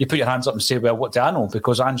you put your hands up and say, well, what do I know?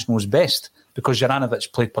 Because Ange knows best. Because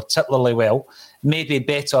Juranovic played particularly well, maybe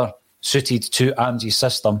better suited to Ange's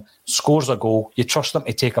system, scores a goal, you trust them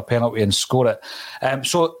to take a penalty and score it.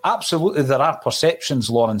 So absolutely there are perceptions,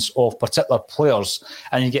 Lawrence, of particular players,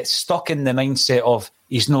 and you get stuck in the mindset of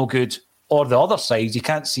he's no good, or the other side, you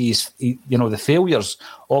can't see the failures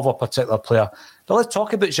of a particular player. But let's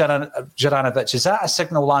talk about Juranovic. Is that a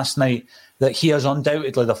signal last night that he is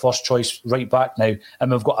undoubtedly the first choice right back now,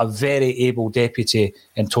 and we've got a very able deputy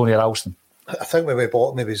in Tony Ralston? I think when we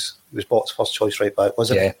bought him, he was bought as first choice right back,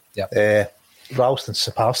 wasn't it? Yeah. Ralston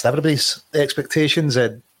surpassed everybody's expectations,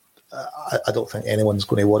 and I don't think anyone's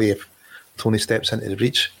going to worry if Tony steps into the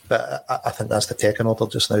breach. But I think that's the pecking order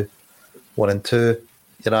just now. 1 and 2.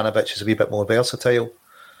 Juranovic is a wee bit more versatile.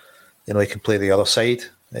 You know, he can play the other side.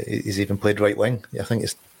 He's even played right wing. I think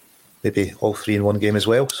it's maybe all 3 in one game as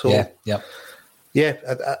well. So yeah.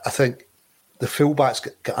 I think the fullbacks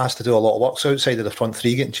get asked to do a lot of work. So outside of the front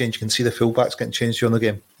 3 getting changed, you can see the fullbacks getting changed during the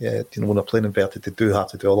game. Yeah, when they're playing inverted, they do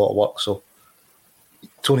have to do a lot of work. So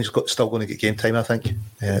Tony's still going to get game time, I think,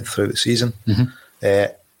 throughout the season.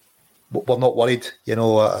 Mm-hmm. We're not worried.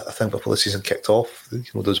 I think before the season kicked off, there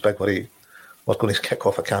was big worry. We're going to kick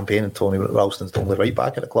off a campaign and Tony Ralston's the only right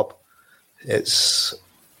back at the club. It's,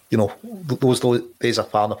 those days are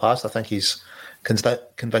far in the past. I think he's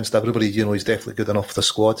convinced everybody, he's definitely good enough for the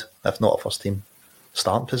squad, if not a first team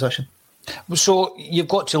starting position. So you've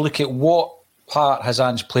got to look at what part has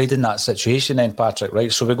Ange played in that situation then, Patrick,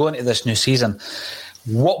 right? So we go into this new season.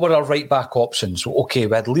 What were our right back options? Okay,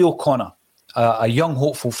 we had Leo Connor, a young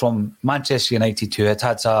hopeful from Manchester United who had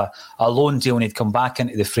a loan deal and he'd come back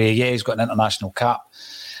into the fray. Yeah, he's got an international cap.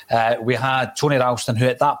 We had Tony Ralston, who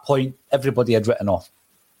at that point everybody had written off.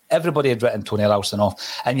 Everybody had written Tony Ralston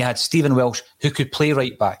off. And you had Stephen Welsh, who could play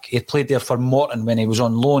right back. He had played there for Morton when he was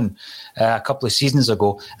on loan a couple of seasons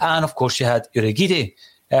ago. And of course you had Urhoghide,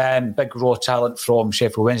 big raw talent from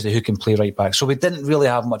Sheffield Wednesday, who can play right back. So we didn't really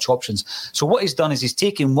have much options. So what he's done is he's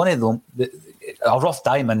taken one of them, a rough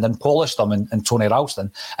diamond, and polished them in Tony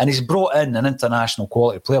Ralston, and he's brought in an international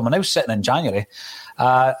quality player. We're now sitting in January,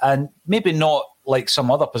 and maybe not like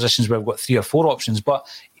some other positions where we've got 3 or 4 options, but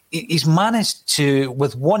he's managed to,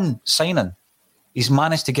 with one signing, he's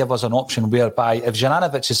managed to give us an option whereby if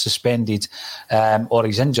Juranovic is suspended or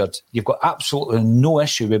he's injured, you've got absolutely no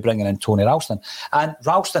issue with bringing in Tony Ralston. And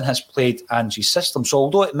Ralston has played Ange's system, so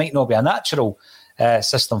although it might not be a natural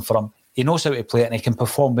system for him, he knows how to play it and he can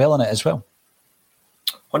perform well in it as well.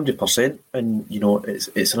 100%, and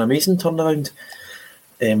it's an amazing turnaround.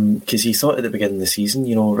 because he thought at the beginning of the season,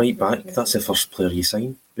 right back, that's the first player you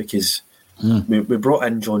sign, because we brought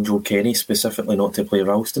in Joe Kenny specifically not to play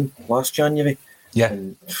Ralston last January. Yeah.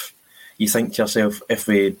 And you think to yourself, if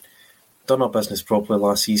we done our business properly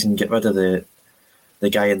last season, get rid of the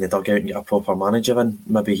guy in the dugout and get a proper manager in,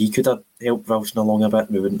 maybe he could have helped Ralston along a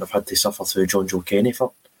bit. We wouldn't have had to suffer through Joe Kenny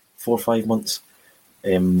for 4 or 5 months.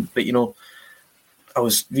 But I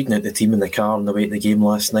was reading out the team in the car on the way to the game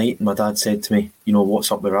last night, and my dad said to me,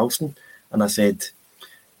 what's up with Ralston? And I said,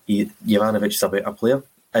 Jovanovic is a better player.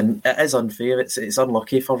 And it is unfair, it's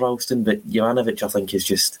unlucky for Ralston, but Jovanovic, I think,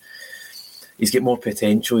 he's got more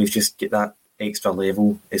potential. He's just got that extra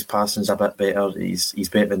level. His passing's a bit better. He's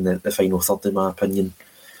better in the final third, in my opinion.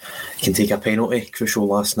 He can take a penalty, crucial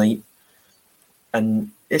last night.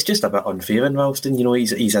 And it's just a bit unfair in Ralston.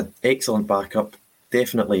 He's an excellent backup,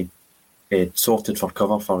 definitely sorted for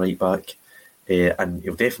cover for right back, and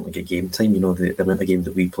he'll definitely get game time, the amount of games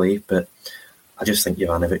that we play. But I just think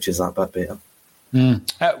Jovanovic is that bit better.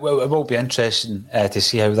 Well, it will be interesting to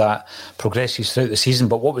see how that progresses throughout the season.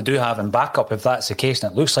 But what we do have in backup, if that's the case,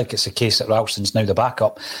 and it looks like it's the case that Ralston's now the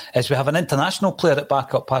backup, is we have an international player at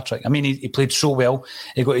backup, Patrick. I mean, he played so well.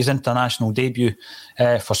 He got his international debut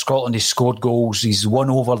for Scotland. He scored goals. He's won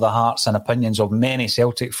over the hearts and opinions of many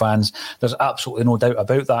Celtic fans. There's absolutely no doubt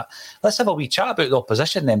about that. Let's have a wee chat about the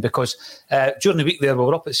opposition then, because during the week there, we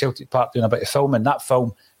were up at Celtic Park doing a bit of filming. That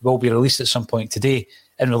film will be released at some point today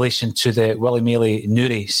in relation to the Willie Maley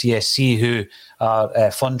Newry CSC, who are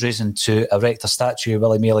fundraising to erect a statue of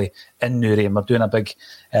Willie Maley in Newry, and we're doing a big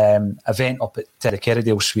event up at the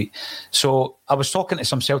Kerridale Suite. So I was talking to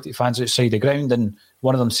some Celtic fans outside the ground, and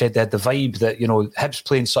one of them said they had the vibe that, Hibs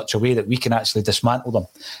play in such a way that we can actually dismantle them.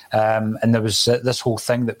 And there was this whole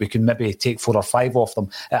thing that we can maybe take 4 or 5 off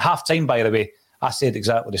them. At half-time, by the way, I said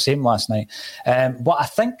exactly the same last night. But I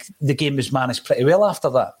think the game was managed pretty well after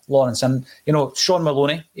that, Lawrence. And, Sean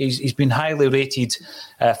Maloney, he's been highly rated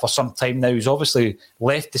for some time now. He's obviously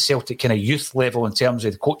left the Celtic kind of youth level in terms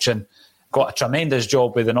of the coaching, got a tremendous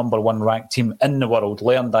job with the number 1 ranked team in the world,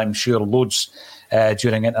 learned, I'm sure, loads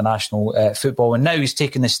during international football. And now he's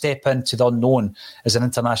taken the step into the unknown as an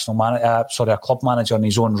international a club manager in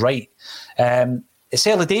his own right. It's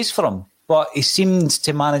early days for him, but he seemed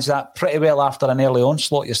to manage that pretty well after an early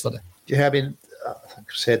onslaught yesterday. Yeah, I mean, I think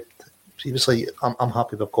I've said previously, I'm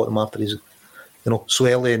happy we've got him after his, so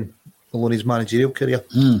early in Maloney's managerial career,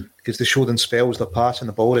 because they showed in spells the passing,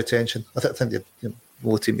 the ball retention. I think the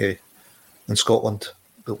only team in Scotland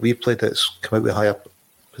that we've played that's come out with higher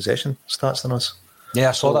possession stats than us. Yeah,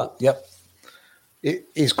 I saw that. Yep.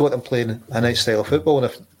 He's got them playing a nice style of football, and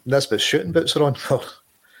if Nisbet's shooting boots are on, well,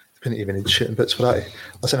 couldn't even need shooting boots for that.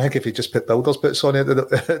 Listen, I think if he just put builder's boots on it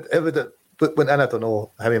would have went in. I don't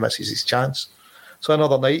know how he misses his chance. So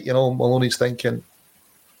another night, Maloney's thinking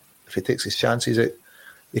if he takes his chances,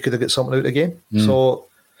 he could have got something out of the game. So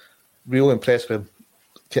real impressed with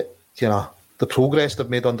the progress they've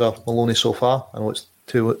made under Maloney so far. I know it's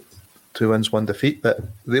two wins, 1 defeat, but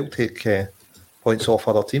they'll take points off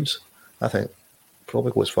other teams. I think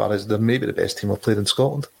probably go as far as they're maybe the best team I've played in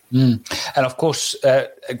Scotland. And of course,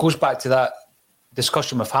 it goes back to that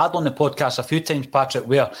discussion we've had on the podcast a few times, Patrick,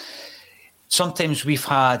 where sometimes we've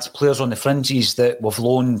had players on the fringes that we've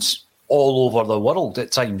loaned all over the world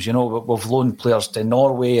at times. We've loaned players to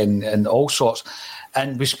Norway and all sorts.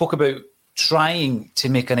 And we spoke about trying to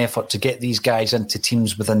make an effort to get these guys into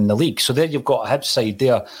teams within the league. So there you've got a Hibs side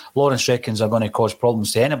there. Lawrence reckons are going to cause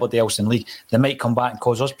problems to anybody else in the league. They might come back and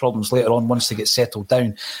cause us problems later on once they get settled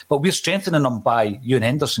down. But we're strengthening them by Ewan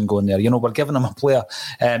Henderson going there. We're giving them a player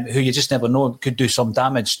who you just never know could do some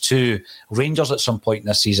damage to Rangers at some point in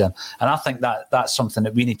this season. And I think that's something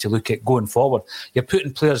that we need to look at going forward. You're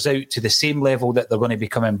putting players out to the same level that they're going to be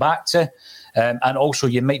coming back to. And also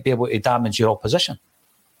you might be able to damage your opposition.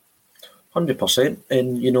 100%.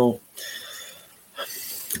 And,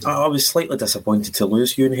 I was slightly disappointed to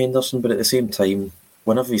lose Ewan Henderson, but at the same time,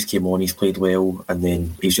 whenever he's came on, he's played well, and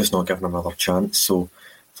then he's just not given another chance. So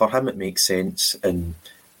for him, it makes sense, and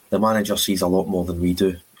the manager sees a lot more than we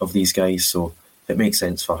do of these guys, so it makes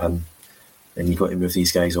sense for him, and you've got to move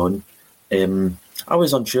these guys on. I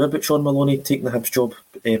was unsure about Sean Maloney taking the Hibs job,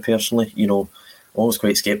 personally. I was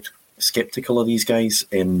quite sceptical of these guys.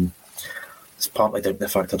 It's partly down to the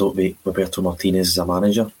fact I don't rate Roberto Martinez as a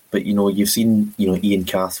manager. But, you've seen, Ian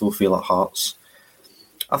Cathro fail at Hearts.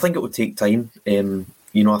 I think it would take time.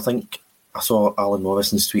 I think I saw Alan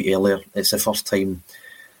Morrison's tweet earlier. It's the first time,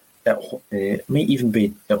 it might even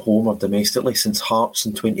be at home or domestically, since Hearts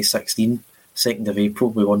in 2016, 2nd of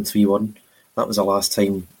April, we won 3-1. That was the last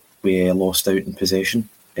time we lost out in possession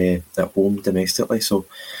at home domestically. So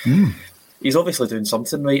he's obviously doing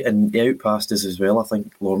something right, and he outpassed us as well. I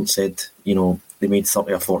think Lawrence said, they made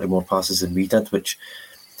 30 or 40 more passes than we did, which,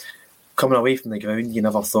 coming away from the ground, you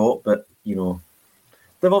never thought, but,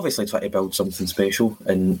 they've obviously tried to build something special,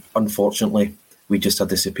 and unfortunately, we just had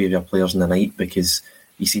the superior players in the night, because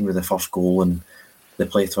you seen with the first goal and the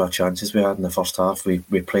play to our chances we had in the first half, we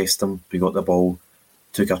pressed them, we got the ball,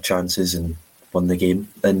 took our chances and won the game.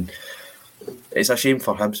 And it's a shame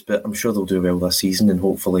for Hibs, but I'm sure they'll do well this season, and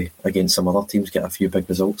hopefully against some other teams get a few big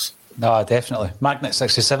results. No, definitely. Magnet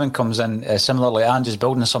 67 comes in similarly. Ange is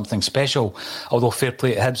building something special, although fair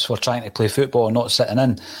play to Hibs for trying to play football and not sitting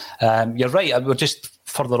in. You're right, we're just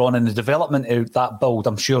further on in the development of that build.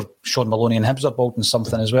 I'm sure Sean Maloney and Hibs are building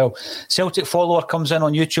something as well. Celtic follower comes in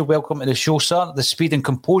on YouTube. Welcome to the show, sir. The speed and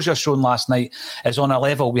composure shown last night is on a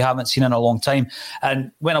level we haven't seen in a long time.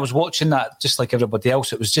 And when I was watching that, just like everybody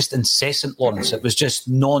else, it was just incessant, Lawrence. It was just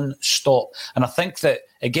non-stop. And I think that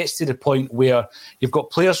it gets to the point where you've got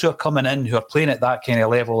players who are coming in who are playing at that kind of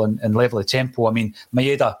level and level of tempo. I mean,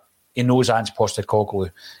 Maeda, he knows Ange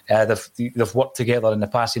Postecoglou. They've worked together in the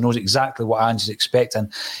past. He knows exactly what Ange is expecting.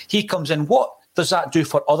 He comes in. What does that do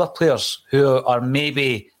for other players who are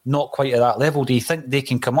maybe not quite at that level? Do you think they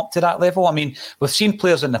can come up to that level? I mean, we've seen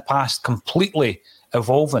players in the past completely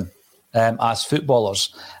evolving as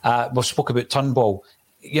footballers. We've spoke about Turnbull.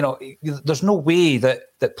 There's no way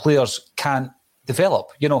that players can't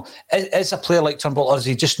develop. Is a player like Turnbull, or is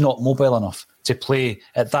he just not mobile enough to play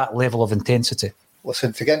at that level of intensity?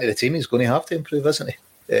 Listen, to get into the team, he's going to have to improve, isn't he?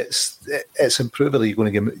 It's improver that you're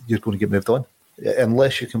going to get moved on,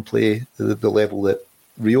 unless you can play the level that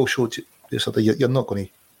Rio showed you. You're not going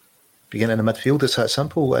to be getting in the midfield. It's that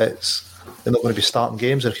simple. You're not going to be starting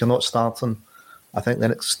games. If you're not starting, I think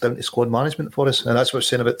then it's down to squad management for us. And that's what I was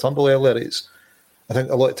saying about Turnbull earlier. I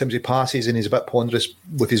think a lot of times he passes and he's a bit ponderous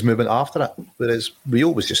with his movement after it, whereas Rio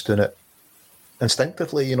was just doing it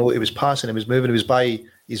instinctively. He was passing, he was moving, he was by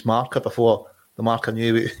his marker before the marker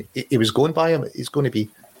knew he was going by him. It's going to be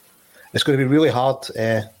really hard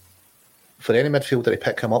for any midfielder to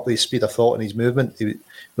pick him up with his speed of thought and his movement. He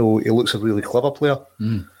looks a really clever player.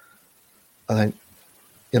 I think,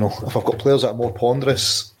 if I've got players that are more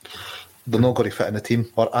ponderous, they're not going to fit in the team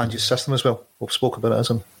or Ange's system as well. We've spoken about it,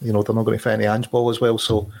 isn't they're not going to fit in the Ange ball as well.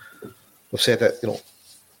 So we've said that,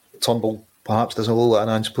 Turnbull perhaps doesn't look like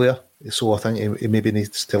an Ange player. So I think he maybe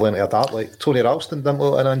needs to learn to adapt. Like Tony Ralston didn't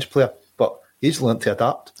look like an Ange player, but he's learned to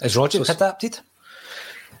adapt. Is Rogic adapted?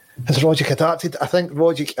 Has Rogic adapted? I think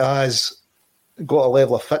Rogic has got a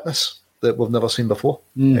level of fitness that we've never seen before.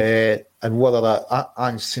 And whether that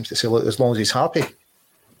Ange seems to say, look, as long as he's happy,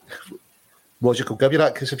 Rogic will give you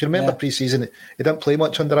that. Because if you remember pre-season, he didn't play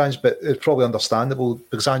much under Ange, but it's probably understandable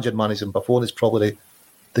because Ange had managed him before and he's probably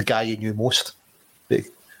the guy he knew most that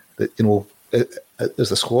as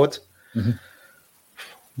the squad.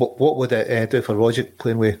 But what would it do for Rogic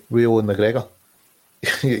playing with Rio and McGregor? I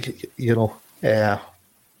think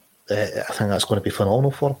that's going to be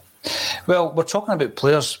phenomenal for him. Well, we're talking about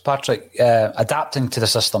players, Patrick, adapting to the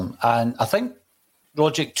system, and I think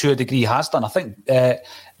Rogic, to a degree, has done. I think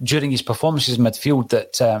during his performances in midfield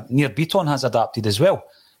that Nir Bitton has adapted as well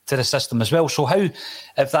to the system as well. So how,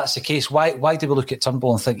 if that's the case, why do we look at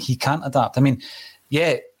Turnbull and think he can't adapt? I mean,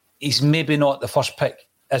 yeah, he's maybe not the first pick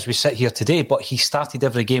as we sit here today, but he started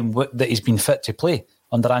every game that he's been fit to play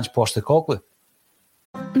under Ange Postecoglou.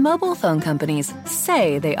 Mobile phone companies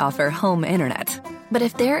say they offer home internet. But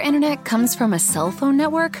if their internet comes from a cell phone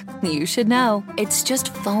network, you should know. It's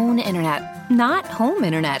just phone internet, not home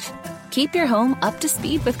internet. Keep your home up to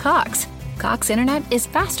speed with Cox. Cox internet is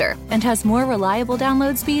faster and has more reliable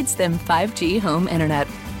download speeds than 5G home internet.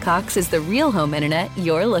 Cox is the real home internet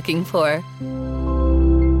you're looking for.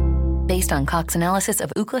 Based on Cox analysis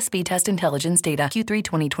of Ookla speed test intelligence data Q3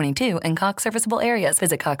 2022 and Cox serviceable areas.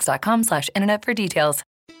 Visit cox.com/internet for details.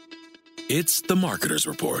 It's the Marketer's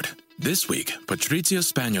Report. This week, Patrizia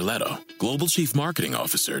Spagnoletto, Global Chief Marketing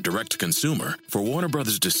Officer, Direct to Consumer for Warner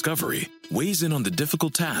Brothers Discovery, weighs in on the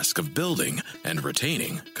difficult task of building and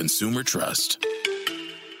retaining consumer trust.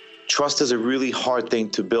 Trust is a really hard thing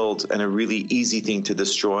to build and a really easy thing to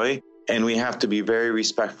destroy, and we have to be very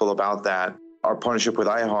respectful about that. Our partnership with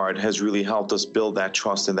iHeart has really helped us build that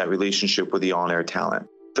trust and that relationship with the on-air talent.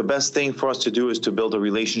 The best thing for us to do is to build a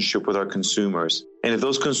relationship with our consumers. And if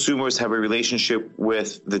those consumers have a relationship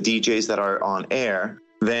with the DJs that are on air,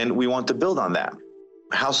 then we want to build on that.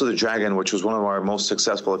 House of the Dragon, which was one of our most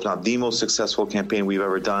successful, if not the most successful campaign we've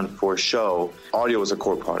ever done for a show, audio was a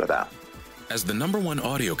core part of that. As the #1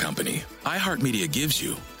 audio company, iHeartMedia gives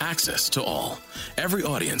you access to all. Every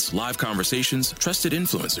audience, live conversations, trusted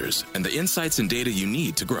influencers, and the insights and data you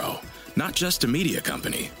need to grow. Not just a media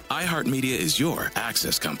company, iHeartMedia is your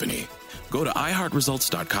access company. Go to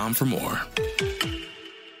iHeartResults.com for more.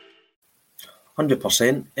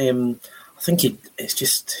 100%. I think it's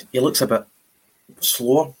just, he looks a bit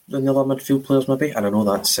slower than the other midfield players maybe, and I know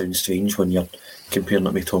that sounds strange when you're comparing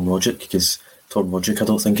it with Tom Roderick, because Tom Roderick I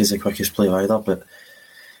don't think is the quickest player either, but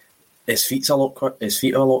his feet are a lot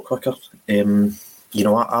quicker.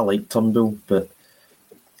 I like Turnbull, but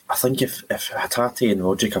I think if Hatate and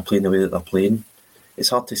Roderick are playing the way that they're playing,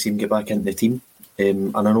 it's hard to see him get back into the team.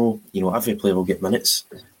 And I know, every player will get minutes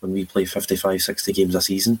when we play 55, 60 games a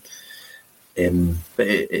season. But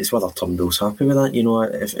it's whether Turnbull's happy with that.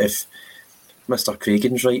 If Mr.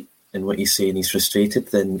 Cragen's right in what he's saying, he's frustrated,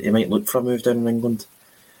 then he might look for a move down in England.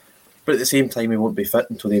 But at the same time, he won't be fit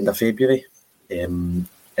until the end of February.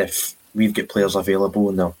 If we've got players available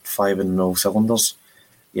and they're firing on all cylinders,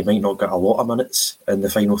 you might not get a lot of minutes in the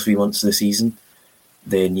final 3 months of the season.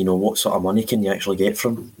 Then, what sort of money can you actually get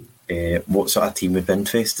from him? What sort of team would be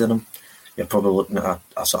interested in him? You're probably looking at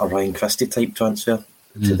a sort of Ryan Christie type transfer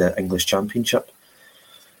to the English Championship.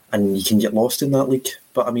 And you can get lost in that league.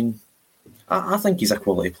 But, I think he's a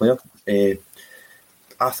quality player.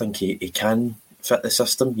 I think he can fit the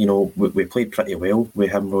system. We played pretty well with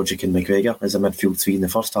him, Roderick and McGregor as a midfield three in the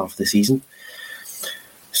first half of the season.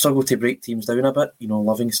 Struggled to break teams down a bit,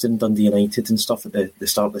 Livingston, Dundee United and stuff at the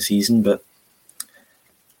start of the season, but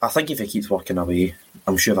I think if he keeps working away,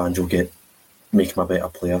 I'm sure Ange will make him a better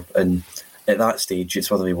player, and at that stage it's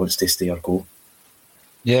whether he wants to stay or go.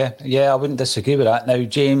 Yeah, I wouldn't disagree with that. Now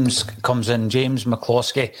James comes in, James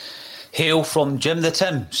McCloskey. Hail from Jim the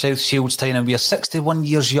Tim, South Shields Town, and we are 61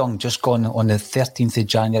 years young, just gone on the 13th of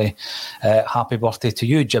January. Happy birthday to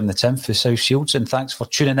you, Jim the Tim, for South Shields, and thanks for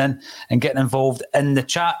tuning in and getting involved in the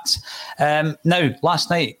chat. Now, last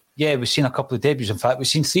night, we've seen a couple of debuts. In fact, we've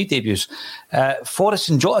seen 3 debuts. Forrest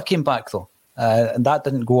and Jota came back, though, and that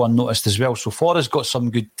didn't go unnoticed as well. So Forrest got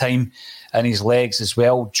some good time in his legs as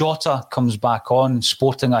well. Jota comes back on,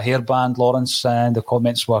 sporting a hairband, Lawrence, and the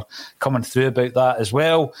comments were coming through about that as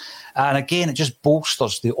well. And again, it just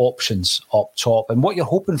bolsters the options up top. And what you're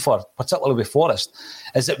hoping for, particularly with Forrest,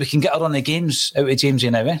 is that we can get a run of games out of Jamesy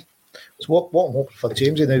now, eh? So what I'm hoping for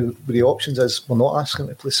Jamesy now with the options is we're not asking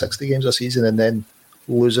him to play 60 games a season and then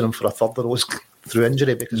losing him for a third of those through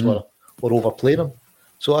injury because we're overplaying him.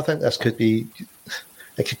 So I think this could be,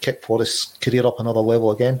 it could kick Forrest's career up another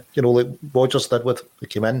level again. Like Rodgers did with, he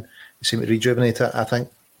came in, he seemed to rejuvenate it. I think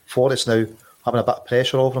Forrest now having a bit of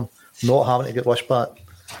pressure over him, not having to get rushed back.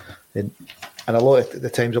 And a lot of the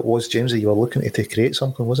times it was Jamesy, you were looking to create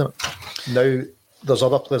something, wasn't it? Now there's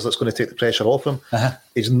other players that's going to take the pressure off him.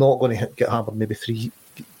 He's not going to get hammered maybe 3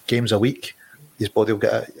 games a week. His body will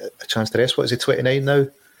get a chance to rest. What is he, 29 now?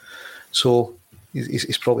 So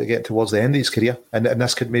he's probably getting towards the end of his career, and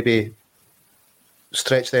this could maybe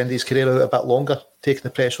stretch the end of his career out a bit longer, taking the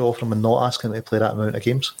pressure off him and not asking him to play that amount of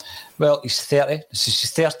games. Well, he's 30. This is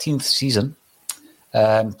his 13th season.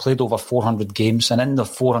 Played over 400 games, and in the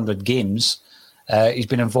 400 games, he's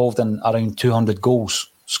been involved in around 200 goals,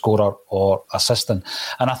 scorer or assistant.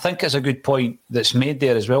 And I think it's a good point that's made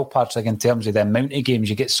there as well, Patrick, in terms of the amount of games.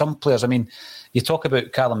 You get some players, you talk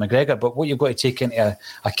about Callum McGregor, but what you've got to take into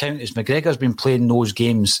account is McGregor's been playing those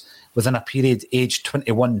games within a period aged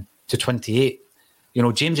 21 to 28.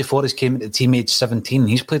 Jamesy Forrest came into the team age 17.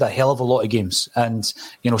 He's played a hell of a lot of games, and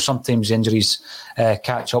sometimes injuries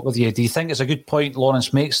catch up with you. Do you think it's a good point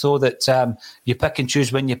Lawrence makes, though, that you pick and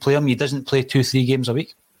choose when you play him? He doesn't play 2-3 games a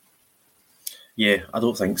week. Yeah, I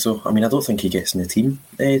don't think so. I don't think he gets in the team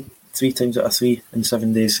 3 times out of 3 in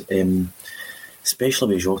 7 days.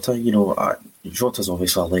 Especially with Jota. Jota's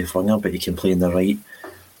obviously a left winger, but he can play in the right.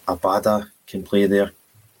 Abada can play there.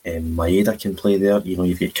 Maeda can play there.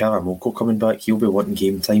 You've got Karamoko coming back. He'll be wanting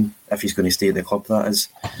game time if he's going to stay at the club, that is.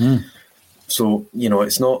 So,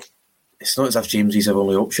 it's not as if Jamesy's our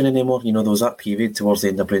only option anymore. There was that period towards the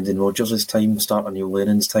end of Brendan Rodgers' time, start of Neil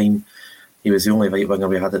Lennon's time. He was the only right winger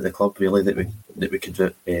we had at the club, really, that we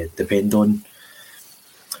could depend on.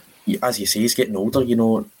 As you say, he's getting older.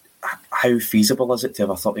 How feasible is it to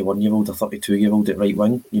have a 31-year-old, a 32-year-old at right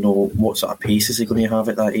wing? What sort of pace is he going to have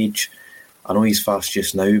at that age? I know he's fast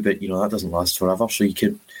just now, but that doesn't last forever. So you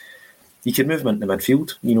could move him into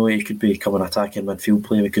midfield. He could become an attacking midfield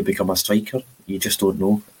player. He could become a striker. You just don't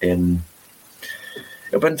know.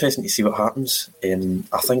 It'll be interesting to see what happens.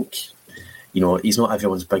 I think he's not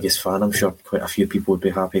everyone's biggest fan. I'm sure quite a few people would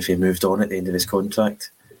be happy if he moved on at the end of his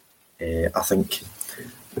contract. I think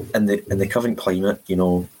in the current climate,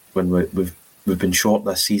 when we've we've been short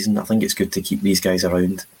this season. I think it's good to keep these guys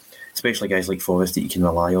around, especially guys like Forrest that you can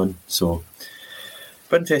rely on. So,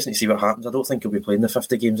 but interesting to see what happens. I don't think he'll be playing the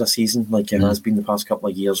 50 games this season like he has been the past couple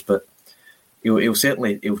of years, but he'll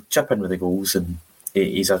certainly chip in with the goals, and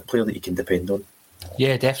he's a player that you can depend on.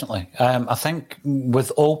 Yeah, definitely. I think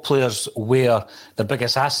with all players where their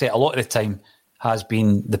biggest asset a lot of the time has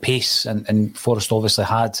been the pace, and Forrest obviously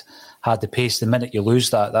had the pace. The minute you lose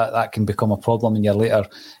that can become a problem in your later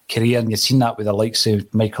career, and you've seen that with the likes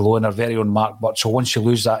of Michael Owen, our very own Mark Butch. So once you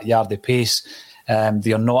lose that yard of pace,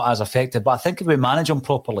 they are not as effective. But I think if we manage him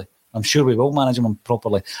properly, I'm sure we will manage him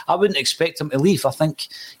properly. I wouldn't expect him to leave. I think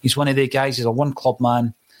he's one of the guys, he's a one-club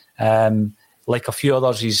man. Like a few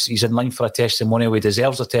others, he's in line for a testimonial. He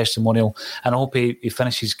deserves a testimonial, and I hope he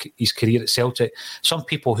finishes his career at Celtic. Some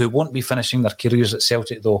people who won't be finishing their careers at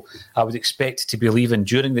Celtic, though, I would expect to be leaving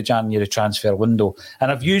during the January transfer window.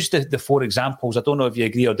 And I've used the 4 examples. I don't know if you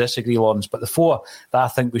agree or disagree, Lawrence, but the 4 that I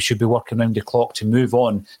think we should be working around the clock to move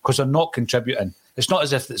on, because they're not contributing. It's not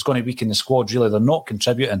as if it's going to weaken the squad, really. They're not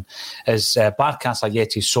contributing. Is Barkas,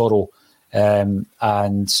 Hatate, Soro,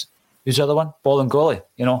 and who's the other one? Bolingoli,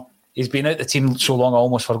 you know. He's been out the team so long I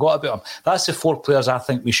almost forgot about him. That's the 4 players I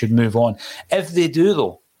think we should move on. If they do,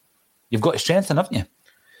 though, you've got to strengthen, haven't you?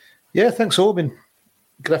 Yeah, I think so. I mean,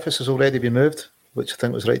 Griffiths has already been moved, which I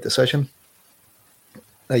think was the right decision.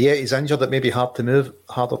 Yeah, he's injured. It may be harder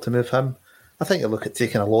to move him. I think you look at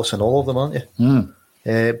taking a loss in all of them, aren't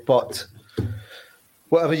you? But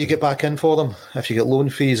whatever you get back in for them, if you get loan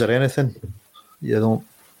fees or anything, you don't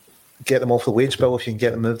get them off the wage bill. If you can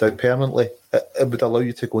get them moved out permanently, it would allow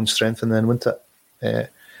you to go and strengthen then, wouldn't it?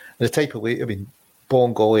 The type of wage, I mean,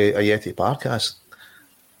 Bolingoli, Hatate, Barkas,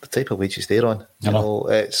 the type of wages they're on, you know,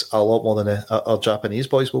 it's a lot more than our Japanese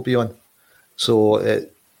boys will be on. So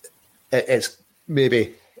it's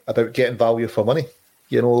maybe about getting value for money.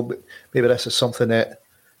 You know, maybe this is something that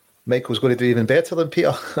Michael's going to do even better than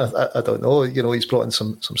Peter. I don't know. You know, he's brought in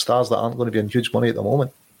some stars that aren't going to be on huge money at the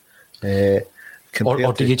moment.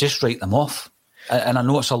 Or do you just write them off? And I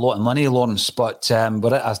know it's a lot of money, Lawrence, but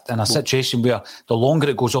we're in a situation where the longer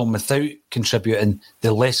it goes on without contributing,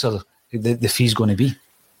 the lesser the fee's going to be.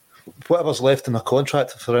 Whatever's left in the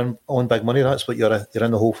contract, if they're on big money, that's what you're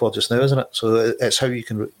in the hole for just now, isn't it? So it's how you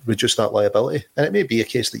can reduce that liability. And it may be a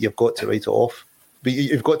case that you've got to write it off, but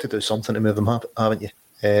you've got to do something to move them, haven't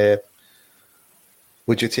you?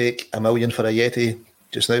 Would you take $1 million for Hatate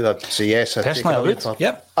just now? I'd say yes. Personally, I would.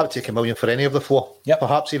 I would take $1 million for any of the 4. Yep.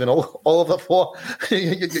 Perhaps even all of the 4.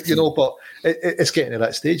 you know, but it's getting to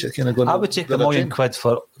that stage. It's kind of going. I would take £1 million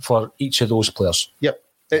for each of those players. Yep.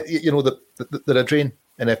 You know, they're a drain.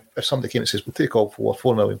 And if somebody came and says, we'll take all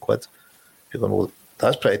 £4 million, you're going, well,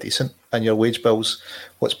 that's pretty decent. And your wage bills,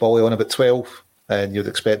 what's Bolly on, about 12? And you'd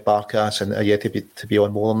expect Barkas and Hatate to be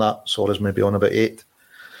on more than that. Sora's maybe on about 8.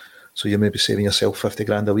 So you're maybe saving yourself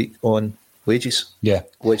 $50,000 a week on wages. Yeah.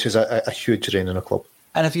 Which is a huge drain in a club.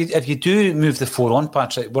 And if you do move the 4 on,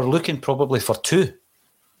 Patrick, we're looking probably for 2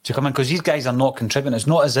 to come in, because these guys are not contributing. It's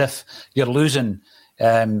not as if you're losing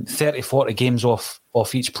 30, 40 games off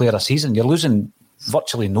each player a season. You're losing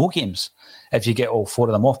virtually no games if you get all 4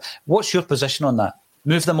 of them off. What's your position on that?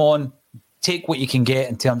 Move them on, take what you can get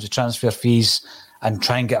in terms of transfer fees, and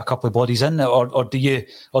try and get a couple of bodies in, or do you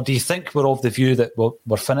think we're of the view that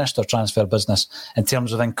we're finished our transfer business in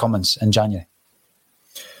terms of incomings in January?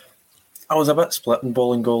 I was a bit split in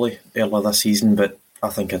Bolingoli earlier this season, but I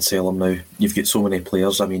think I'd sell him now. You've got so many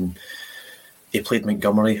players. I mean, he played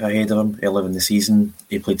Montgomery ahead of him earlier in the season.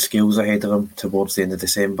 He played Scales ahead of him towards the end of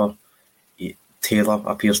December. Taylor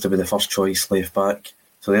appears to be the first choice left back.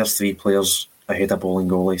 So there's 3 players ahead of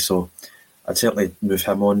Bolingoli. So I'd certainly move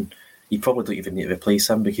him on. You probably don't even need to replace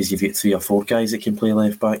him, because you've got 3 or 4 guys that can play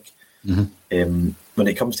left back. Mm-hmm. When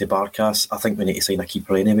it comes to Barkas, I think we need to sign a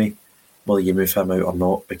keeper anyway, whether you move him out or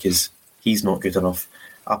not, because he's not good enough.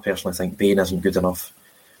 I personally think Bain isn't good enough.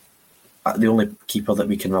 The only keeper that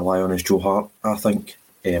we can rely on is Joe Hart, I think.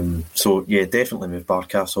 So yeah, definitely move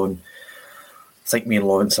Barkas on. I think me and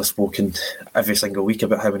Lawrence have spoken every single week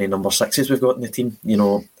about how many number 6s we've got in the team. You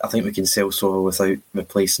know, I think we can sell Soro without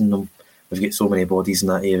replacing them. We've got so many bodies in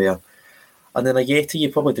that area. And then Hatate,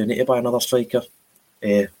 you probably do need to buy another striker.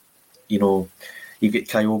 You know, you've got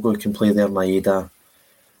Kyogo who can play there, Maeda.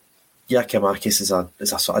 Yakimakis is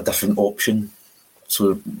a sort of different option.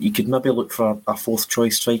 So you could maybe look for a 4th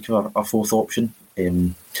choice striker, or a 4th option.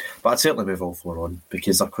 But I'd certainly move all 4 on,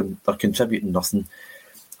 because they're contributing nothing.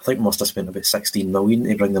 I think we must have spent about 16 million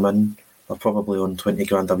to bring them in. They're probably on 20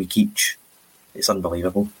 grand a week each. It's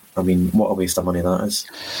unbelievable. I mean, what a waste of money that is.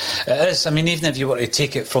 It is. I mean, even if you were to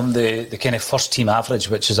take it from the kind of first team average,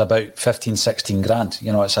 which is about 15, 16 grand,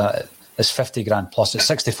 you know, it's is 50 grand plus. It's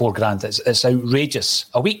 64 grand. It's outrageous.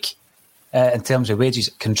 A week in terms of wages,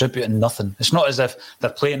 contributing nothing. It's not as if they're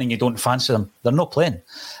playing and you don't fancy them. They're not playing.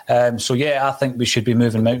 So, yeah, I think we should be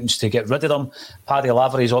moving mountains to get rid of them. Paddy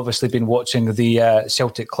Lavery's obviously been watching the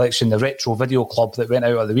Celtic collection, the Retro Video Club that went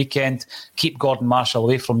out at the weekend. Keep Gordon Marshall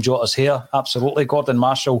away from Jota's hair. Absolutely. Gordon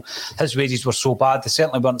Marshall, his wages were so bad, they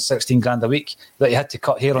certainly weren't 16 grand a week, that he had to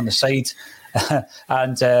cut hair on the side.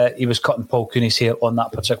 And he was cutting Paul Cooney's hair on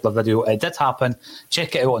that particular video. It did happen.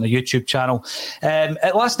 Check it out on the YouTube channel.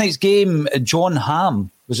 At last night's game, John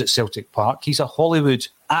Hamm was at Celtic Park. He's a Hollywood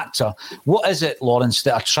actor. What is it, Lawrence,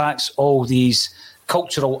 that attracts all these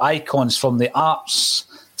cultural icons from the arts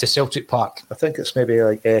to Celtic Park? I think it's maybe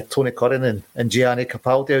like Tony Curran and Gianni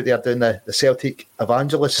Capaldi out there doing the Celtic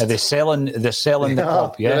evangelist. They're selling the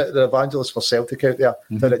club, yeah. They're evangelists for Celtic out there.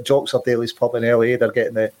 They're at Jocks or Daly's pub in LA. They're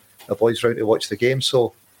getting the boys round to watch the game.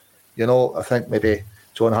 So, I think maybe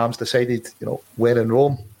John Hamm's decided, where in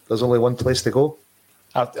Rome, there's only one place to go.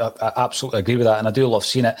 I absolutely agree with that, and I do love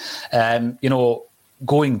seeing it.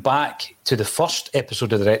 Going back to the first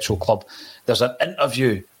episode of the Retro Club, there's an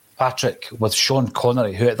interview, Patrick, with Sean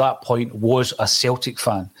Connery, who at that point was a Celtic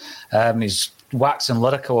fan. He's waxing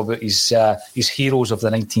lyrical about his heroes of the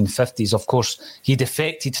 1950s. Of course, he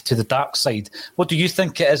defected to the dark side. What do you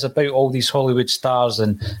think it is about all these Hollywood stars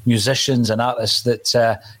and musicians and artists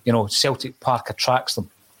that Celtic Park attracts them?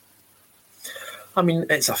 I mean,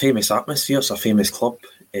 it's a famous atmosphere. It's a famous club.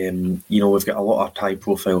 We've got a lot of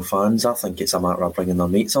high-profile fans. I think it's a matter of bringing their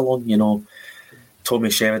mates along. Tommy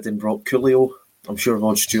Sheridan brought Coolio. I'm sure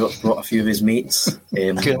Rod Stewart brought a few of his mates.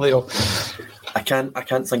 Coolio. I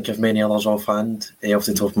can't think of many others offhand off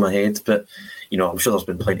the top of my head, but I'm sure there's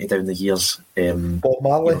been plenty down the years. Bob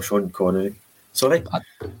Marley, Sean Connery. Sorry,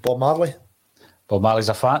 Bob Marley. Bob Marley's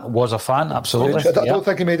was a fan, absolutely. I don't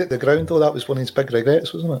think he made it to the ground though. That was one of his big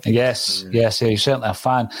regrets, wasn't it? Yes, he's certainly a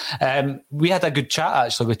fan. We had a good chat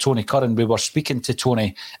actually with Tony Curran. We were speaking to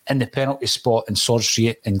Tony in the penalty spot in Sword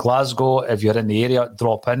Street in Glasgow. If you're in the area,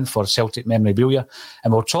 drop in for Celtic memorabilia.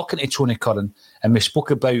 And we were talking to Tony Curran, and we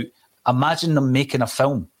spoke about. Imagine them making a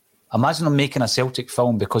film. Imagine them making a Celtic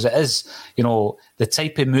film, because it is, the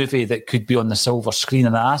type of movie that could be on the silver screen.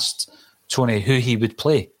 And I asked Tony who he would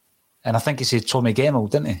play. And I think he said Tommy Gemmell,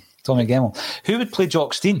 didn't he? Tommy Gemmell. Who would play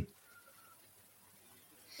Jock Stein?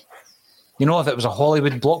 If it was a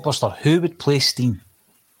Hollywood blockbuster, who would play Stein?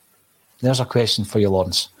 There's a question for you,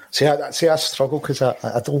 Lawrence. See, I struggle because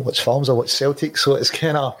I don't watch films, I watch Celtic, so it's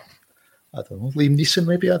kind of, I don't know, Liam Neeson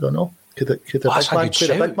maybe, I don't know. Could the big man play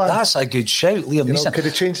the big man? That's a good shout, Liam Neeson. Could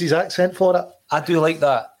he change his accent for it? I do like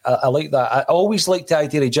that. I like that. I always liked the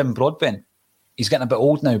idea of Jim Broadbent. He's getting a bit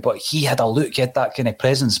old now, but he had a look, he had that kind of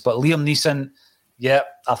presence. But Liam Neeson,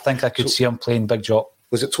 I think I could see him playing Big Jock.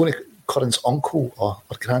 Was it Tony Curran's uncle or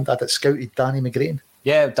granddad that scouted Danny McGrain?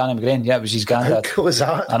 Yeah, Danny McGrain. Yeah, it was his granddad. How cool was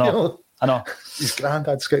that? I know. His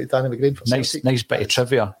granddad scouted Danny McGrain for Celtic. Nice bit of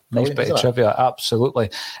trivia. Absolutely.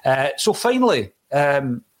 So finally,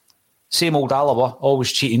 same old Alaba,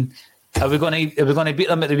 always cheating. Are we going to beat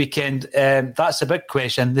them at the weekend? That's a big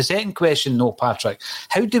question. The second question, though, Patrick,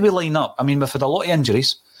 how do we line up? I mean, we've had a lot of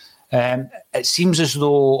injuries. It seems as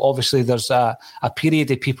though, obviously, there's a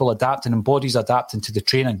period of people adapting and bodies adapting to the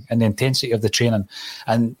training and the intensity of the training.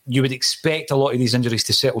 And you would expect a lot of these injuries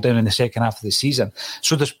to settle down in the second half of the season.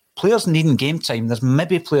 So there's players needing game time. There's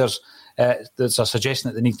maybe players... there's a suggestion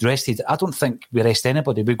that they need rested. I don't think we rest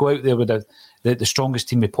anybody. We go out there with the strongest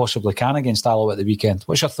team we possibly can against Alloa at the weekend.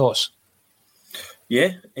 What's your thoughts?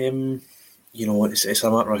 Yeah, it's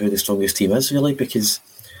a matter of who the strongest team is, really, because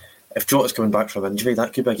if Jota's coming back from injury,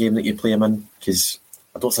 that could be a game that you play him in, because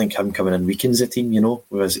I don't think him coming in weakens the team,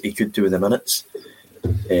 whereas he could do with the minutes.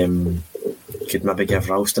 Could maybe give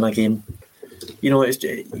Ralston a game.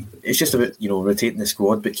 It's just about, rotating the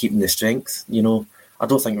squad but keeping the strength, I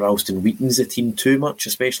don't think Ralston weakens the team too much,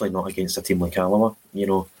 especially not against a team like Alloa.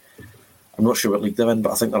 I'm not sure what league they're in,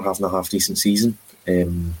 but I think they're having a half-decent season.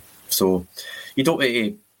 So you don't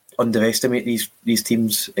need to underestimate these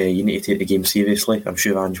teams. You need to take the game seriously. I'm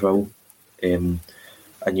sure Ange will. And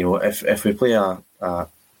if we play a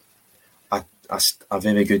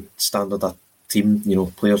very good standard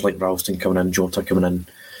team, players like Ralston coming in, Jota coming in,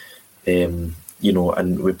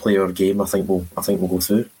 and we play our game, I think we'll go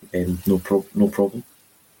through. No problem.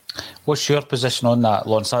 What's your position on that,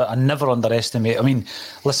 Lawrence? I never underestimate. I mean,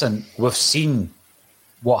 listen, we've seen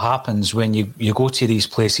what happens when you go to these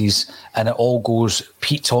places and it all goes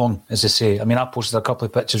Pete on, as they say. I mean, I posted a couple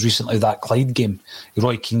of pictures recently of that Clyde game,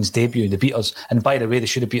 Roy Keane's debut. They beat us. And by the way, they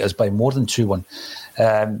should have beat us by more than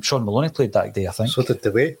 2-1. Sean Maloney played that day, I think. So did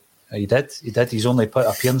they. He did. His only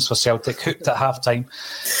appearance for Celtic, hooked at half-time.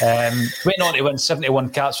 Went on to win 71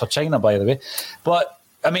 caps for China, by the way. But,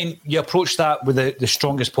 I mean, you approach that with the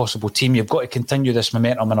strongest possible team. You've got to continue this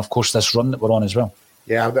momentum and, of course, this run that we're on as well.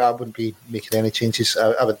 Yeah, I wouldn't be making any changes.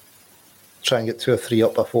 I would try and get 2 or 3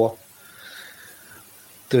 up before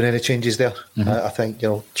doing any changes there. I think,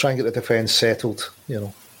 try and get the defence settled,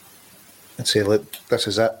 and say, look, this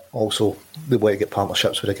is it. Also, they want to get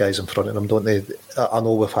partnerships with the guys in front of them, don't they? I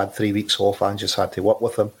know we've had 3 weeks off and just had to work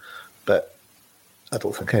with them, but I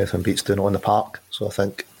don't think anything beats doing it on the park. So I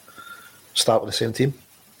think start with the same team,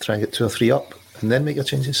 try and get 2 or 3 up, and then make your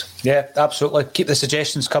changes. Yeah, absolutely. Keep the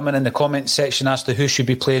suggestions coming in the comments section as to who should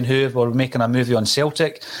be playing who if we're making a movie on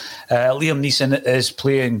Celtic. Liam Neeson is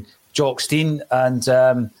playing Jock Stein,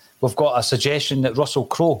 and we've got a suggestion that Russell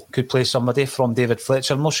Crowe could play somebody from David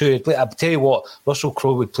Fletcher. I'm not sure he'd play. I'll tell you what, Russell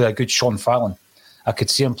Crowe would play a good Sean Fallon. I could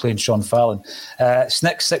see him playing Sean Fallon.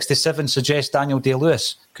 Snick67 suggests Daniel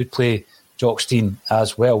Day-Lewis could play Jock Stein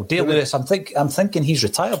as well. Day-Lewis, I'm thinking he's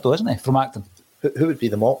retired though, isn't he, from acting? Who would be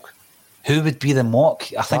the mock? Who would be the mock?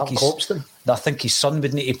 I think Compston. I think his son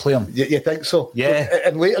would need to play him. You think so? Yeah.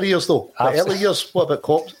 In later years, though. Early years, what about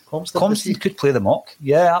Compston? Compston could play the mock.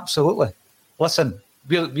 Yeah, absolutely. Listen,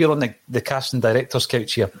 we're on the casting director's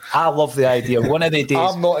couch here. I love the idea. One of the days...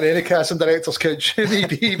 I'm not on any casting director's couch,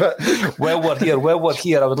 maybe, but... Well, we're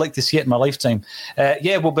here. I would like to see it in my lifetime.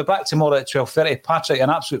 We'll be back tomorrow at 12:30. Patrick,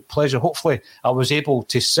 an absolute pleasure. Hopefully, I was able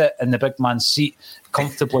to sit in the big man's seat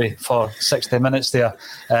comfortably for 60 minutes there.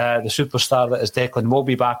 The superstar that is Declan will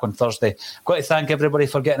be back on Thursday. I've got to thank everybody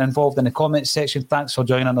for getting involved in the comments section. Thanks for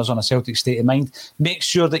joining us on A Celtic State of Mind. Make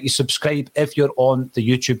sure that you subscribe if you're on the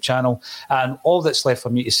YouTube channel. And all that's left for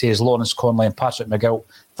me to say is Lawrence Conley and Patrick McGill,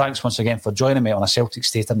 thanks once again for joining me on A Celtic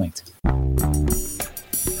State of Mind.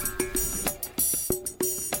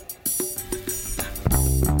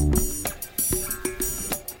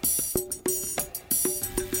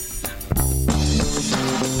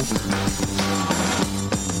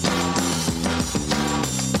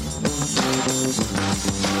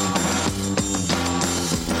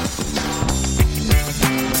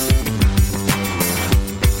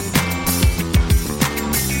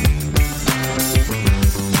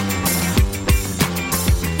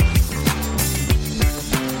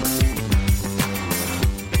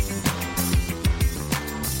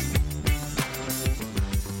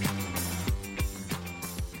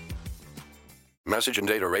 Message and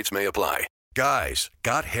data rates may apply. Guys,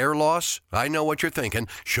 got hair loss? I know what you're thinking.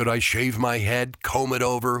 Should I shave my head, comb it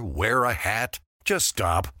over, wear a hat? Just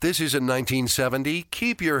stop. This isn't 1970.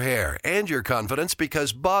 Keep your hair and your confidence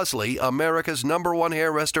because Bosley, America's #1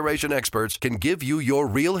 hair restoration experts, can give you your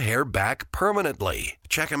real hair back permanently.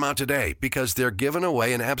 Check them out today because they're giving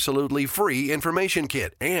away an absolutely free information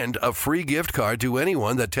kit and a free gift card to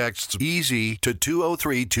anyone that texts EASY to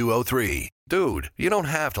 203-203. Dude, you don't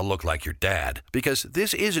have to look like your dad because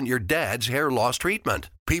this isn't your dad's hair loss treatment.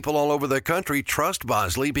 People all over the country trust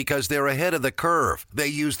Bosley because they're ahead of the curve. They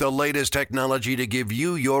use the latest technology to give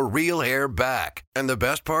you your real hair back. And the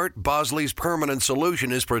best part, Bosley's permanent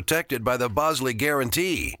solution is protected by the Bosley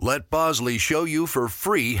Guarantee. Let Bosley show you for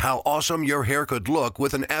free how awesome your hair could look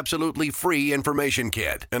with an absolutely free information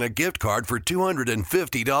kit and a gift card for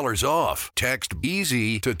 $250 off. Text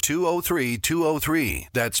EASY to 203-203.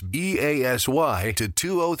 That's BASY to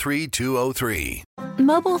 203-203.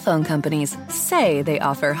 Mobile phone companies say they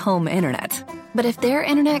offer home internet. But if their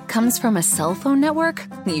internet comes from a cell phone network,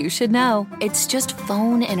 you should know. It's just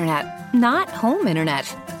phone internet, not home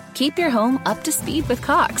internet. Keep your home up to speed with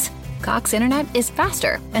Cox. Cox internet is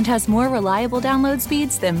faster and has more reliable download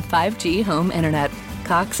speeds than 5G home internet.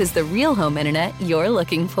 Cox is the real home internet you're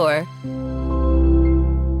looking for.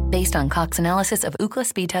 Based on Cox analysis of Ookla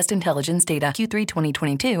speed test intelligence data Q3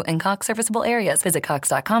 2022 and Cox serviceable areas, visit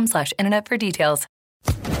cox.com/internet for details.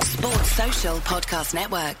 Sports Social Podcast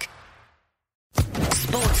Network.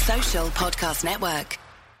 Sports Social Podcast Network.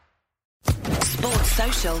 Sports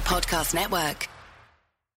Social Podcast Network.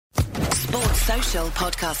 Sports Social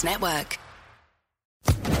Podcast Network.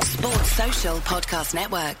 Sports Social Podcast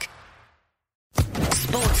Network.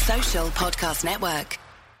 Sports Social Podcast Network.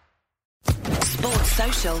 Sports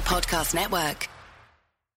Social Podcast Network.